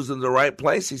knowledge moves in the right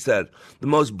place, he said. The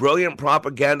most brilliant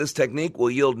propagandist technique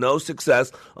will yield no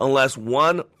success unless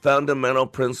one fundamental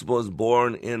principle is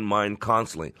borne in mind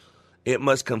constantly. It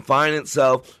must confine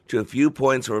itself to a few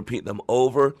points and repeat them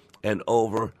over and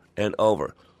over and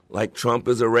over. Like Trump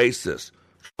is a racist.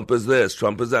 Trump is this.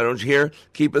 Trump is that. Don't you hear?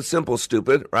 Keep it simple,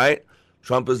 stupid, right?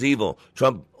 Trump is evil.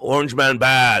 Trump, orange man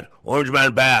bad. Orange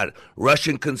man bad.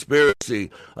 Russian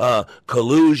conspiracy.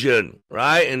 Collusion,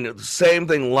 right? And the same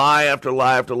thing, lie after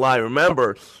lie after lie.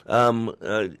 Remember,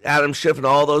 Adam Schiff and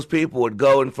all those people would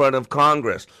go in front of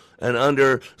Congress and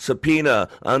under subpoena,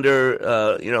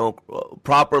 under,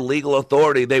 proper legal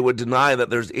authority, they would deny that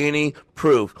there's any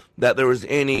proof that there was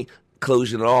any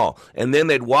collusion at all. And then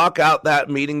they'd walk out that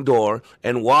meeting door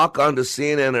and walk onto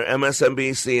CNN or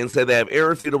MSNBC and say they have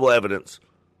irrefutable evidence,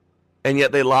 and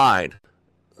yet they lied.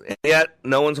 And yet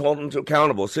no one's holding them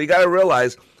accountable. So you got to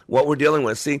realize what we're dealing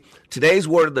with. See, today's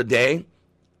word of the day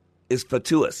is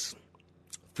fatuous.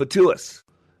 Fatuous.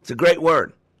 It's a great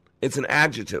word. It's an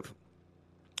adjective.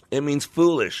 It means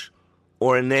foolish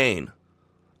or inane,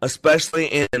 especially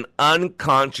in an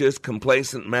unconscious,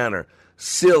 complacent manner.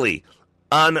 Silly,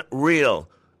 unreal,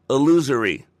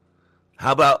 illusory.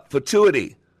 How about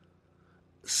fatuity?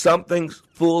 Something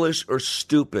foolish or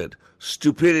stupid.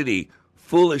 Stupidity,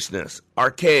 foolishness,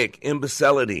 archaic,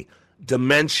 imbecility,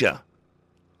 dementia.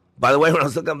 By the way, when I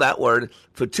was looking up that word,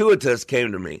 fatuitous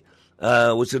came to me,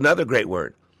 which is another great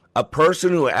word. A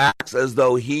person who acts as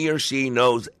though he or she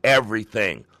knows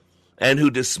everything and who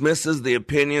dismisses the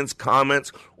opinions,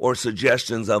 comments, or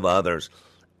suggestions of others.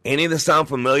 Any of this sound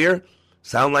familiar?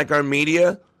 Sound like our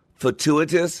media?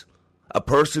 Fatuitous? A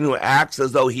person who acts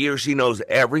as though he or she knows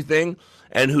everything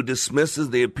and who dismisses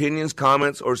the opinions,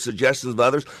 comments, or suggestions of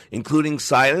others, including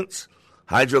science,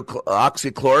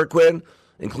 hydroxychloroquine,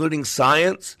 including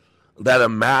science, that a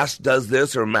mask does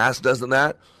this or a mask doesn't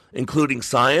that, including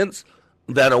science,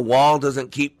 that a wall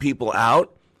doesn't keep people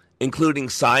out, including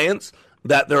science,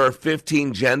 that there are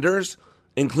 15 genders,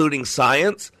 including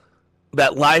science,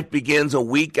 that life begins a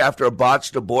week after a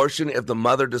botched abortion if the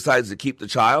mother decides to keep the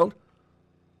child.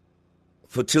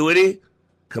 Fatuity,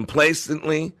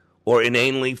 complacently or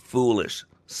inanely foolish,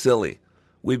 silly.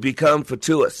 We've become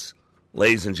fatuous,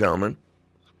 ladies and gentlemen.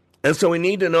 And so we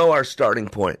need to know our starting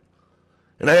point.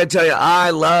 And I got to tell you, I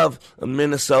love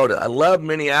Minnesota. I love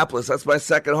Minneapolis. That's my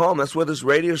second home. That's where this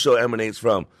radio show emanates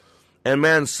from. And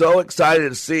man, so excited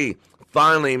to see,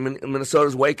 finally,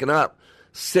 Minnesota's waking up.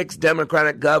 6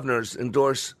 Democratic governors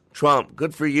endorse Trump.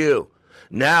 Good for you.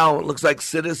 Now it looks like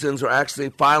citizens are actually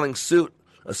filing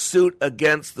a suit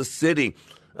against the city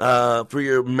for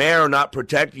your mayor not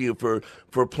protecting you, for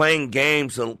playing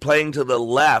games and playing to the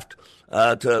left,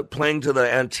 to playing to the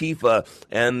Antifa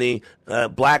and the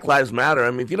Black Lives Matter.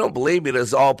 I mean, if you don't believe me,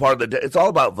 it's all part of it's all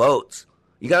about votes.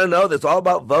 You got to know that it's all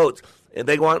about votes.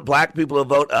 They want black people to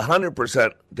vote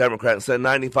 100% Democrat instead of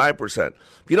 95%.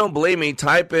 If you don't believe me,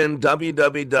 type in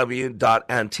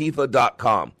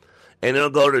www.antifa.com, and it'll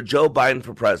go to Joe Biden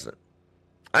for president.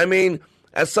 I mean,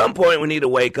 at some point, we need to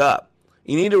wake up.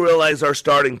 You need to realize our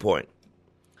starting point.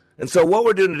 And so what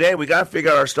we're doing today, we got to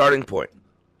figure out our starting point.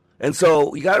 And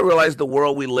so you got to realize the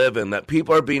world we live in, that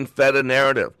people are being fed a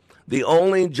narrative. The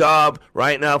only job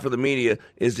right now for the media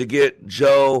is to get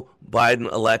Joe Biden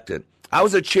elected. I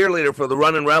was a cheerleader for the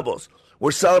Running Rebels.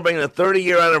 We're celebrating the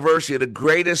 30-year anniversary of the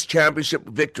greatest championship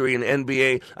victory in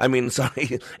NCAA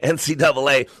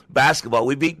basketball.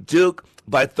 We beat Duke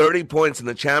by 30 points in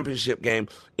the championship game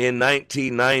in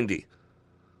 1990.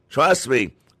 Trust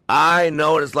me, I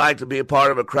know what it's like to be a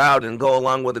part of a crowd and go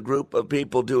along with a group of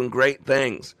people doing great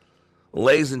things.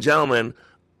 Ladies and gentlemen,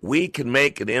 we can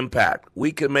make an impact.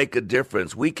 We can make a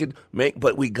difference.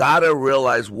 But we got to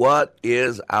realize what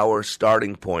is our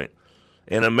starting point.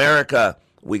 In America,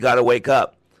 we got to wake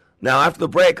up. Now, after the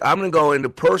break, I'm going to go into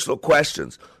personal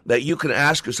questions that you can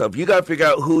ask yourself. You got to figure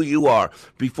out who you are.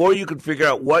 Before you can figure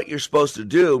out what you're supposed to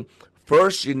do,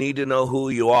 first you need to know who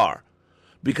you are.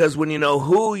 Because when you know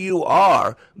who you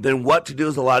are, then what to do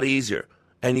is a lot easier.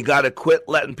 And you got to quit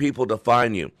letting people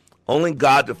define you. Only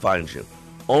God defines you.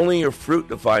 Only your fruit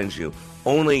defines you.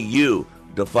 Only you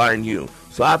define you.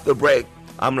 So after the break,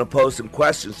 I'm going to pose some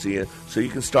questions to you so you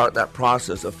can start that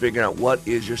process of figuring out what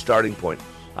is your starting point.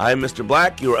 I'm Mr.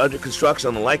 Black. You are under construction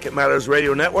on the Like It Matters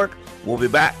Radio Network. We'll be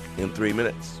back in 3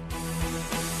 minutes.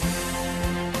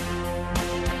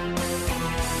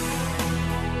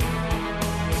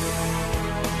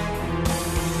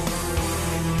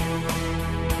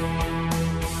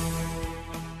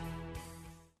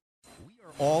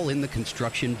 All in the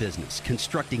construction business,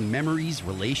 constructing memories,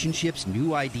 relationships,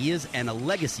 new ideas, and a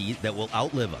legacy that will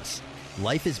outlive us.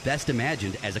 Life is best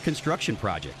imagined as a construction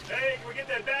project. Hey, can we get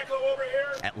that backhoe over here?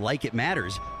 At Like It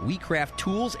Matters, we craft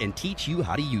tools and teach you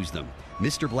how to use them.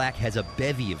 Mr. Black has a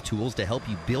bevy of tools to help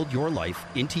you build your life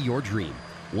into your dream.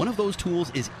 One of those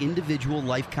tools is individual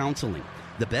life counseling.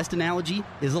 The best analogy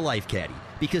is a life caddy,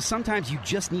 because sometimes you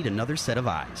just need another set of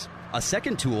eyes. A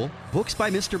second tool, Books by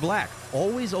Mr. Black,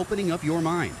 always opening up your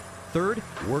mind. Third,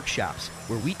 workshops,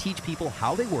 where we teach people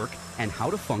how they work and how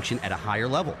to function at a higher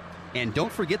level. And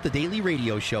don't forget the daily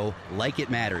radio show, Like It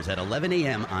Matters, at 11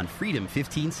 a.m. on Freedom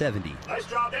 1570. Nice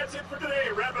job. That's it for today.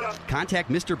 Wrap it up. Contact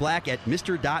Mr. Black at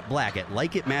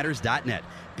mr.black@likeitmatters.net.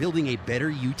 Building a better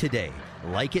you today.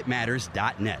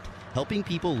 Likeitmatters.net. Helping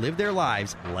people live their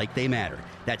lives like they matter.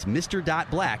 That's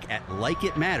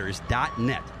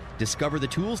mr.black@likeitmatters.net. Discover the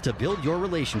tools to build your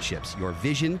relationships, your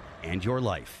vision, and your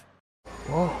life.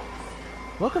 Whoa.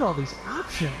 Look at all these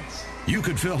options. You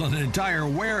could fill an entire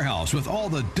warehouse with all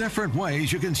the different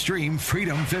ways you can stream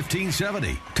Freedom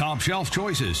 1570. Top shelf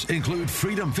choices include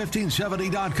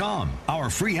freedom1570.com, our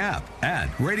free app,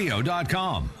 and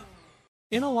radio.com.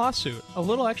 In a lawsuit, a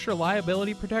little extra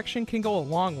liability protection can go a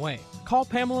long way. Call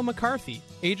Pamela McCarthy,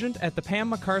 agent at the Pam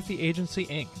McCarthy Agency,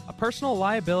 Inc. A personal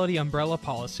liability umbrella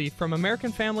policy from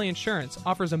American Family Insurance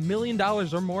offers $1 million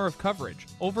or more of coverage,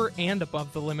 over and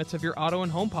above the limits of your auto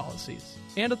and home policies.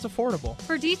 And it's affordable.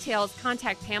 For details,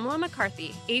 contact Pamela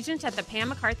McCarthy, agent at the Pam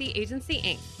McCarthy Agency,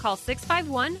 Inc. Call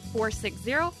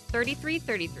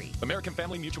 651-460-3333. American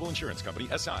Family Mutual Insurance Company,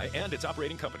 SI, and its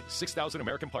operating company, 6000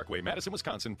 American Parkway, Madison,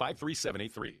 Wisconsin,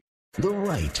 53783. The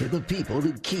right of the people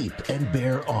to keep and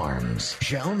bear arms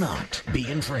shall not be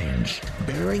infringed.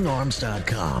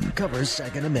 BearingArms.com covers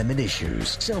Second Amendment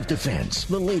issues, self-defense,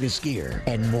 the latest gear,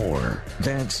 and more.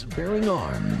 That's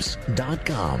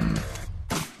BearingArms.com.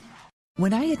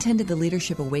 When I attended the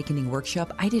Leadership Awakening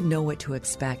workshop, I didn't know what to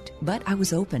expect, but I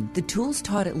was open. The tools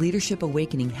taught at Leadership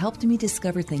Awakening helped me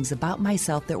discover things about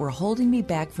myself that were holding me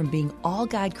back from being all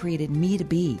God created me to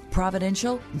be.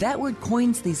 Providential? That word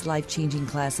coins these life-changing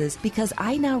classes because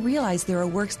I now realize there are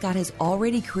works God has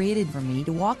already created for me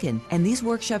to walk in, and these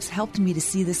workshops helped me to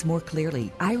see this more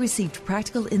clearly. I received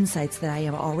practical insights that I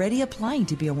am already applying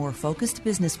to be a more focused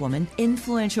businesswoman,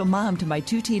 influential mom to my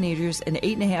 2 teenagers, an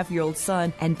 8.5-year-old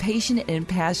son, and patient and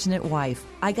passionate wife.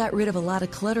 I got rid of a lot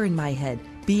of clutter in my head.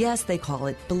 BS, they call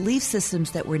it, belief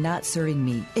systems that were not serving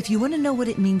me. If you want to know what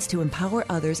it means to empower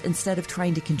others instead of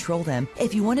trying to control them,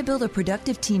 if you want to build a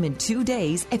productive team in 2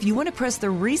 days, if you want to press the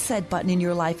reset button in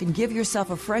your life and give yourself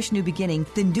a fresh new beginning,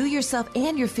 then do yourself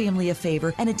and your family a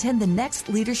favor and attend the next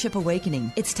Leadership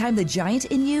Awakening. It's time the giant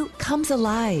in you comes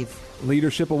alive.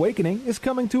 Leadership Awakening is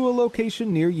coming to a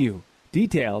location near you.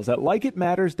 Details at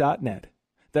likeitmatters.net.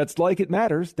 That's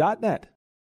likeitmatters.net.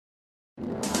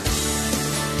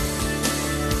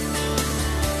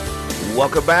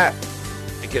 Welcome back.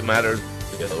 Like It Matters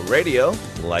Radio,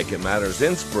 Like It Matters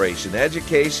inspiration,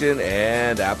 education,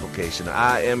 and application.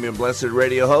 I am your blessed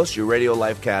radio host, your radio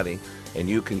life caddy, and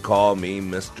you can call me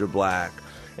Mr. Black.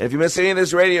 And if you miss any of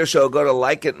this radio show, go to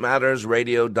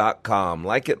likeitmattersradio.com.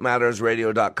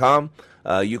 Likeitmattersradio.com.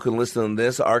 You can listen to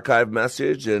this archive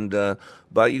message,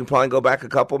 but you can probably go back a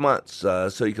couple months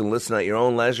so you can listen at your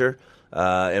own leisure.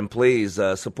 And please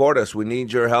support us. We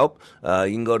need your help. You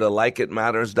can go to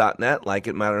likeitmatters.net,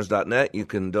 likeitmatters.net. You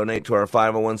can donate to our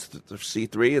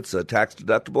 501c3. It's tax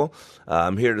deductible.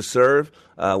 I'm here to serve.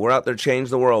 We're out there to change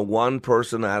the world one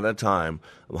person at a time.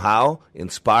 How?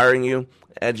 Inspiring you,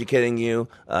 educating you,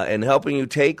 and helping you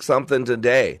take something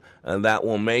today that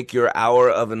will make your hour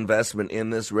of investment in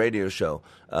this radio show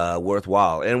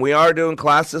worthwhile. And we are doing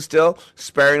classes still,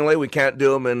 sparingly. We can't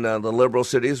do them in the liberal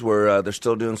cities where they're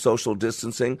still doing social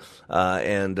distancing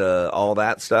and all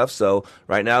that stuff. So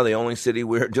right now, the only city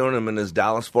we're doing them in is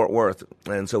Dallas-Fort Worth.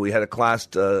 And so we had a class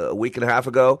a week and a half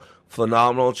ago.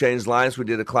 Phenomenal, changed lives. We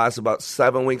did a class about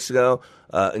 7 weeks ago.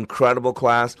 Incredible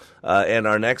class. And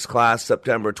our next class,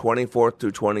 September 24th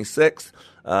through 26th.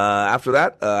 After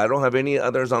that, I don't have any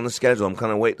others on the schedule. I'm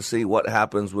kind of waiting to see what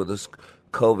happens with this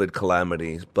COVID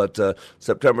calamity. But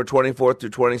September 24th through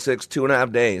 26th,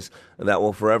 2.5 days, that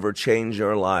will forever change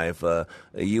your life.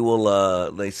 You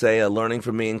will, they say, learning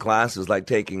from me in class is like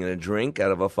taking a drink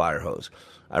out of a fire hose.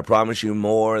 I promise you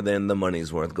more than the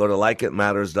money's worth. Go to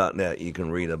likeitmatters.net. You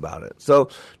can read about it. So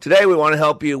today we want to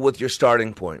help you with your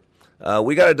starting point.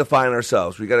 We got to define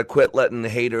ourselves. We got to quit letting the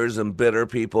haters and bitter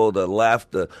people, the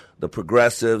left, the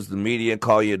progressives, the media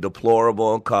call you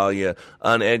deplorable, call you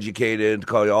uneducated,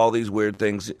 call you all these weird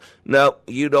things. No,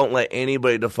 you don't let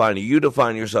anybody define you. You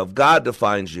define yourself. God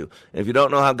defines you. And if you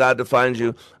don't know how God defines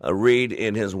you, read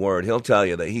in His Word. He'll tell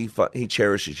you that He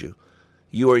cherishes you.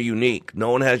 You are unique. No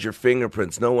one has your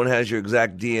fingerprints. No one has your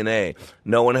exact DNA.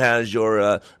 No one has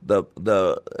your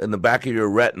the in the back of your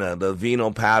retina, the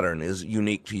venal pattern is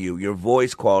unique to you. Your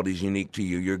voice quality is unique to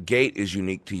you. Your gait is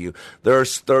unique to you.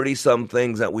 There's 30-some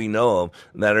things that we know of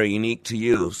that are unique to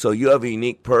you. So you have a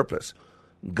unique purpose.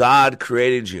 God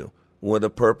created you with a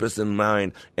purpose in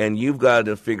mind, and you've got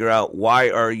to figure out, why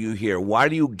are you here? Why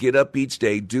do you get up each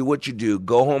day, do what you do,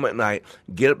 go home at night,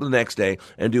 get up the next day,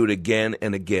 and do it again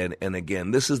and again and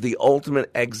again? This is the ultimate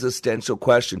existential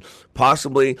question.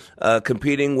 Possibly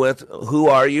competing with who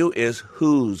are you is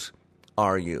whose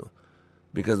are you?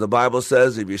 Because the Bible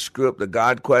says if you screw up the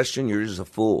God question, you're just a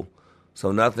fool.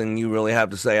 So nothing you really have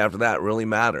to say after that really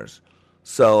matters.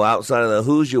 So outside of the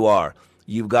whose you are,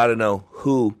 you've got to know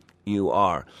who you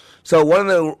are. So one of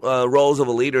the roles of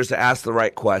a leader is to ask the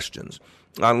right questions.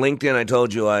 On LinkedIn, I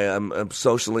told you I am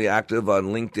socially active on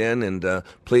LinkedIn, and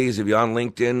please, if you're on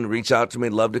LinkedIn, reach out to me.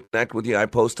 I'd love to connect with you. I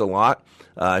post a lot.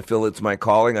 I feel it's my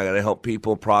calling. I got to help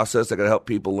people process. I got to help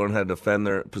people learn how to defend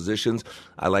their positions.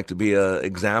 I like to be an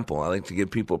example. I like to give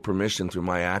people permission through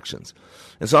my actions.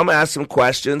 And so I'm going to ask some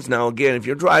questions. Now, again, if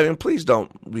you're driving, please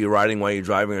don't be writing while you're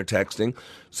driving or texting.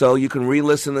 So you can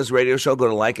re-listen to this radio show. Go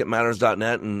to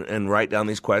likeitmatters.net and write down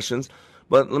these questions.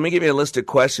 But let me give you a list of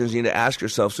questions you need to ask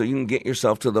yourself so you can get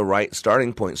yourself to the right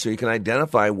starting point, so you can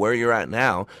identify where you're at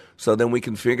now, so then we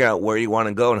can figure out where you want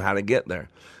to go and how to get there.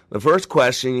 The first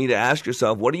question you need to ask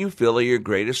yourself, what do you feel are your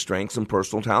greatest strengths and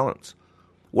personal talents?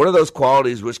 What are those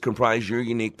qualities which comprise your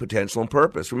unique potential and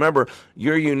purpose? Remember,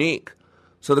 you're unique.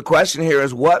 So the question here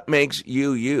is, what makes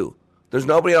you you? There's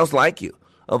nobody else like you.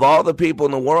 Of all the people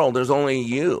in the world, there's only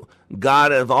you.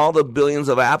 God, of all the billions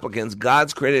of applicants,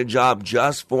 God's created a job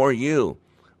just for you.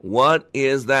 What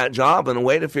is that job? And a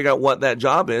way to figure out what that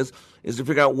job is to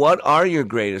figure out what are your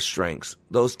greatest strengths,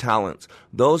 those talents,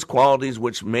 those qualities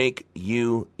which make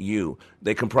you you.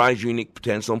 They comprise your unique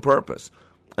potential and purpose.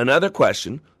 Another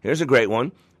question, here's a great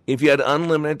one. If you had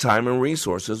unlimited time and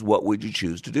resources, what would you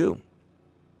choose to do?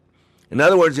 In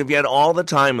other words, if you had all the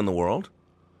time in the world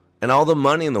and all the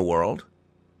money in the world,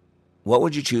 what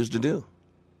would you choose to do?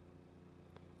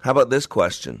 How about this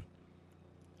question?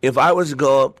 If I was to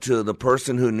go up to the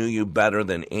person who knew you better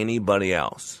than anybody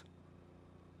else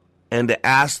and to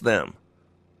ask them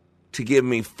to give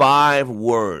me 5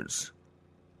 words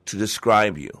to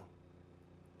describe you,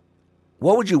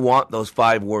 what would you want those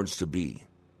 5 words to be?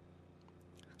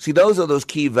 See, those are those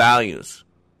key values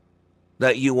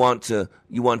that you want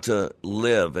to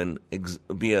live and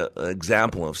be an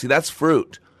example of. See, that's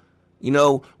fruit. You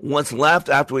know, what's left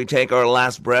after we take our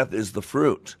last breath is the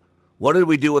fruit. What did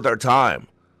we do with our time?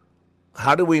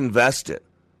 How did we invest it?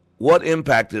 What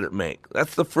impact did it make?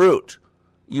 That's the fruit.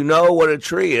 You know what a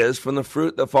tree is from the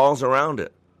fruit that falls around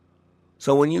it.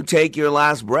 So when you take your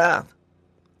last breath,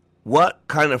 what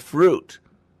kind of fruit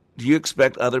do you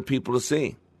expect other people to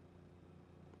see?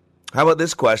 How about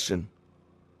this question?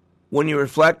 When you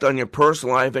reflect on your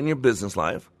personal life and your business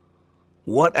life,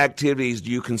 what activities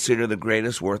do you consider the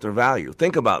greatest worth or value?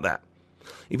 Think about that.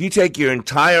 If you take your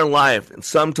entire life in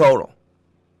sum total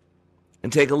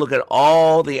and take a look at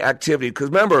all the activity, because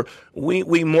remember,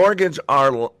 we mortgage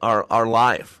our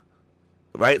life,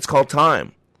 right? It's called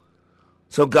time.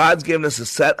 So God's given us a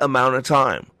set amount of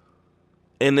time.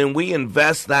 And then we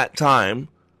invest that time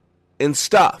in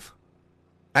stuff,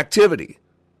 activity,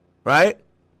 right?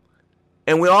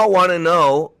 And we all want to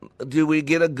know, do we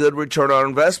get a good return on our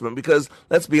investment? Because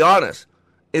let's be honest,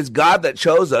 it's God that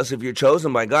chose us. If you're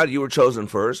chosen by God, you were chosen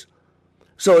first.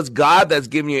 So it's God that's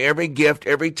giving you every gift,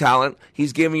 every talent.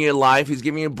 He's giving you life. He's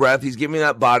giving you breath. He's giving you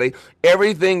that body.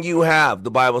 Everything you have,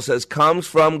 the Bible says, comes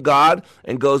from God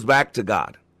and goes back to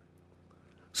God.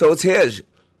 So it's His.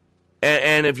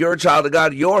 And if you're a child of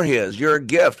God, you're His. You're a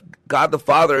gift. God the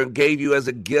Father gave you as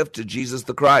a gift to Jesus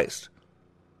the Christ.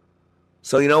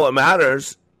 So you know what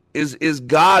matters is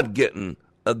God getting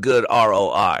a good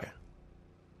ROI.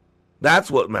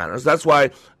 That's what matters. That's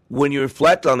why when you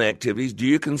reflect on the activities,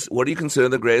 what do you consider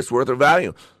the greatest worth or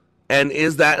value? And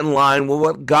is that in line with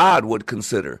what God would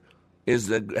consider has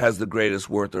the greatest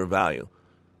worth or value?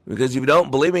 Because if you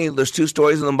don't believe me, there's 2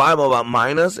 stories in the Bible about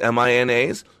minas,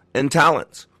 M-I-N-As, and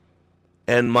talents.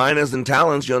 And minas and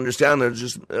talents, you understand, they're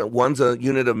just one's a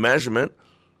unit of measurement,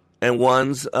 and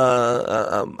one's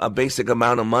a basic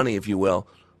amount of money, if you will,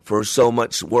 for so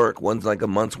much work. One's like a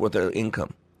month's worth of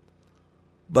income.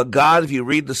 But God, if you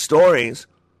read the stories,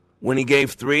 when He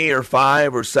gave 3 or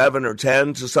 5 or 7 or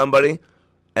 10 to somebody,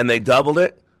 and they doubled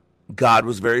it, God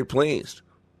was very pleased.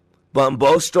 But in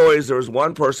both stories, there was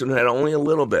one person who had only a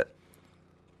little bit,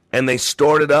 and they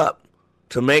stored it up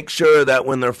to make sure that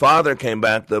when their father came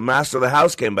back, the master of the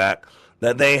house came back,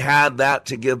 that they had that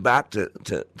to give back to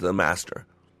the master.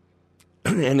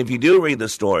 And if you do read the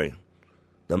story,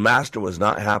 the master was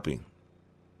not happy.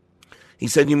 He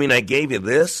said, "You mean I gave you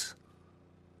this,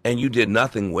 and you did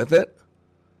nothing with it?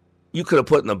 You could have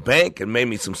put in the bank and made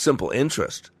me some simple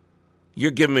interest.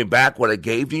 You're giving me back what I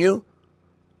gave to you?"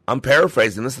 I'm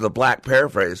paraphrasing. This is a black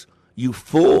paraphrase. "You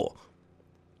fool.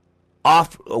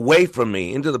 Off, away from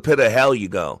me, into the pit of hell you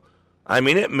go." I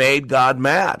mean, it made God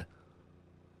mad.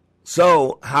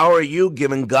 So, how are you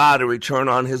giving God a return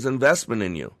on His investment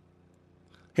in you?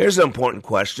 Here's an important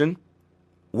question.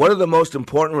 What are the most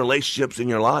important relationships in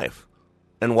your life,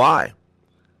 and why?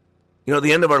 You know, at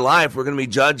the end of our life, we're going to be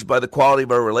judged by the quality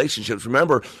of our relationships.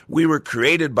 Remember, we were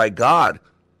created by God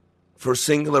for a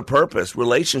singular purpose,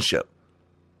 relationship.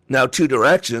 Now, 2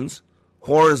 directions,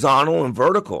 horizontal and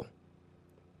vertical.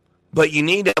 But you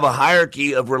need to have a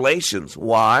hierarchy of relations.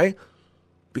 Why?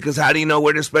 Because how do you know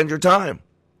where to spend your time?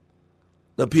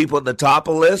 The people at the top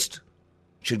of the list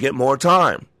should get more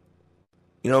time.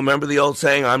 You know, remember the old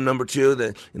saying, I'm number 2,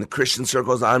 in the Christian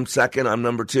circles, I'm second, I'm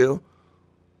number 2?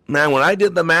 Man, when I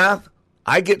did the math,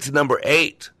 I get to number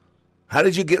 8. How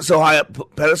did you get so high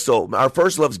up pedestal? Our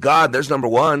first love's God, there's number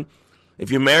 1. If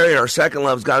you're married, our second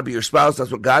love's got to be your spouse.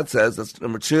 That's what God says. That's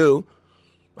number 2.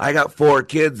 I got 4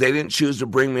 kids. They didn't choose to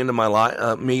bring me into my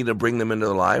life, me to bring them into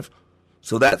their life.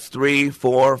 So that's 3,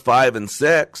 4, 5, and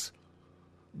 6.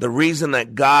 The reason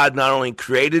that God not only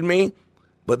created me,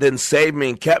 but then saved me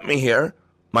and kept me here,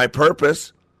 my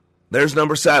purpose, there's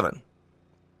number 7.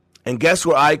 And guess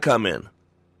where I come in?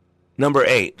 Number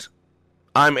 8.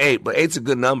 I'm 8, but 8's a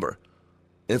good number.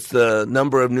 It's the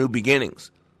number of new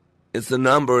beginnings. It's the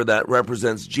number that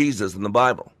represents Jesus in the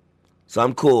Bible. So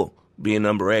I'm cool being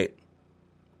number 8.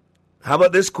 How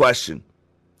about this question?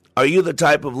 Are you the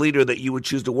type of leader that you would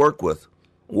choose to work with?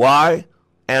 Why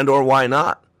and or why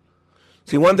not?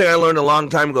 See, one thing I learned a long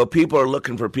time ago, people are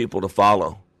looking for people to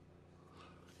follow.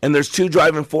 And there's 2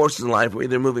 driving forces in life. We're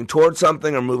either moving towards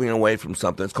something or moving away from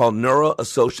something. It's called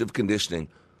neuroassociative conditioning.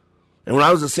 And when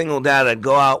I was a single dad, I'd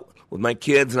go out with my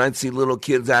kids and I'd see little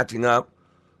kids acting up.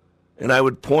 And I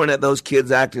would point at those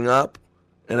kids acting up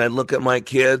and I'd look at my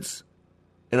kids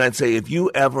and I'd say, if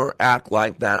you ever act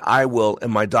like that, I will.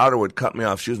 And my daughter would cut me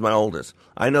off. She was my oldest.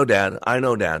 I know, Dad. I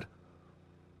know, Dad.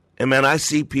 And, man, I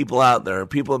see people out there.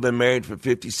 People have been married for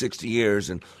 50, 60 years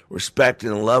and respecting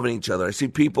and loving each other. I see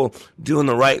people doing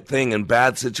the right thing in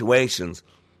bad situations.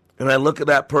 And I look at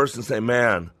that person and say,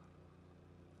 man,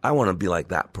 I want to be like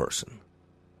that person.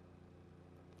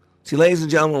 See, ladies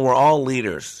and gentlemen, we're all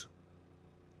leaders.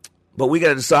 But we got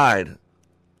to decide,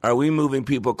 are we moving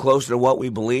people closer to what we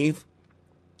believe?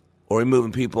 Or are we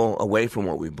moving people away from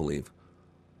what we believe?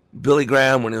 Billy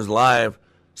Graham, when he was alive,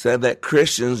 said that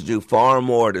Christians do far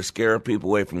more to scare people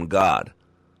away from God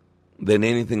than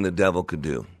anything the devil could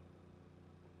do.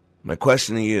 My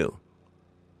question to you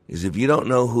is, if you don't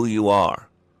know who you are,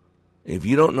 if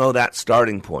you don't know that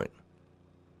starting point,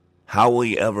 how will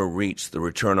you ever reach the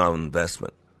return on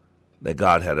investment that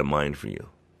God had in mind for you?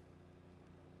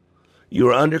 You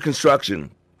are under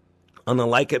construction on the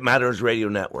Like It Matters radio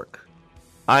network.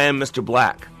 I am Mr.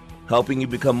 Black, helping you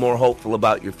become more hopeful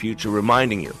about your future,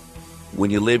 reminding you, when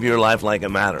you live your life like it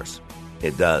matters,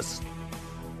 it does.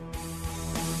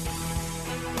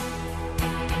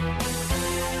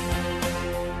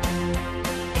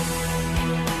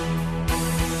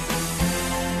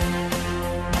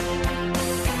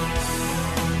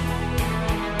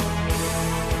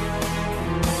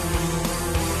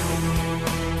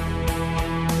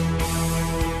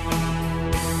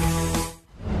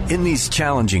 In these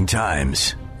challenging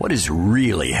times, what is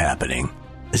really happening?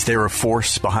 Is there a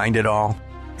force behind it all?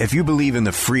 If you believe in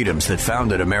the freedoms that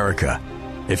founded America,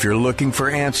 if you're looking for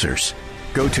answers,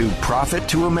 go to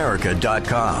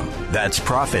ProfitToAmerica.com. That's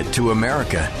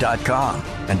ProfitToAmerica.com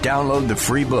and download the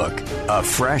free book, A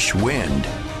Fresh Wind.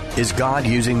 Is God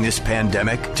using this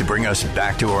pandemic to bring us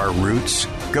back to our roots?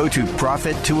 Go to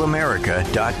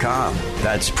ProfitToAmerica.com.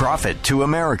 That's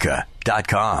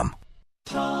ProfitToAmerica.com.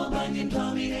 Paul Bunyan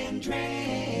Plumbing and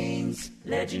Drains.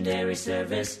 Legendary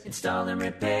service, install and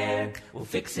repair. We'll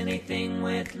fix anything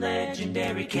with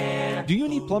legendary care. Do you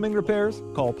need plumbing repairs?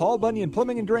 Call Paul Bunyan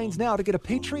Plumbing and Drains now to get a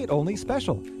Patriot-only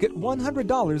special. Get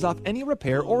 $100 off any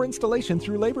repair or installation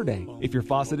through Labor Day. If your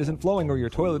faucet isn't flowing or your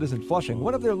toilet isn't flushing,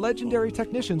 one of their legendary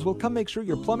technicians will come make sure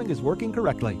your plumbing is working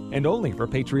correctly. And only for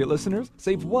Patriot listeners,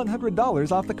 save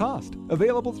 $100 off the cost.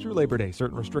 Available through Labor Day.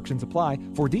 Certain restrictions apply.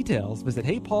 For details, visit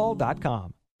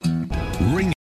heypaul.com. Ring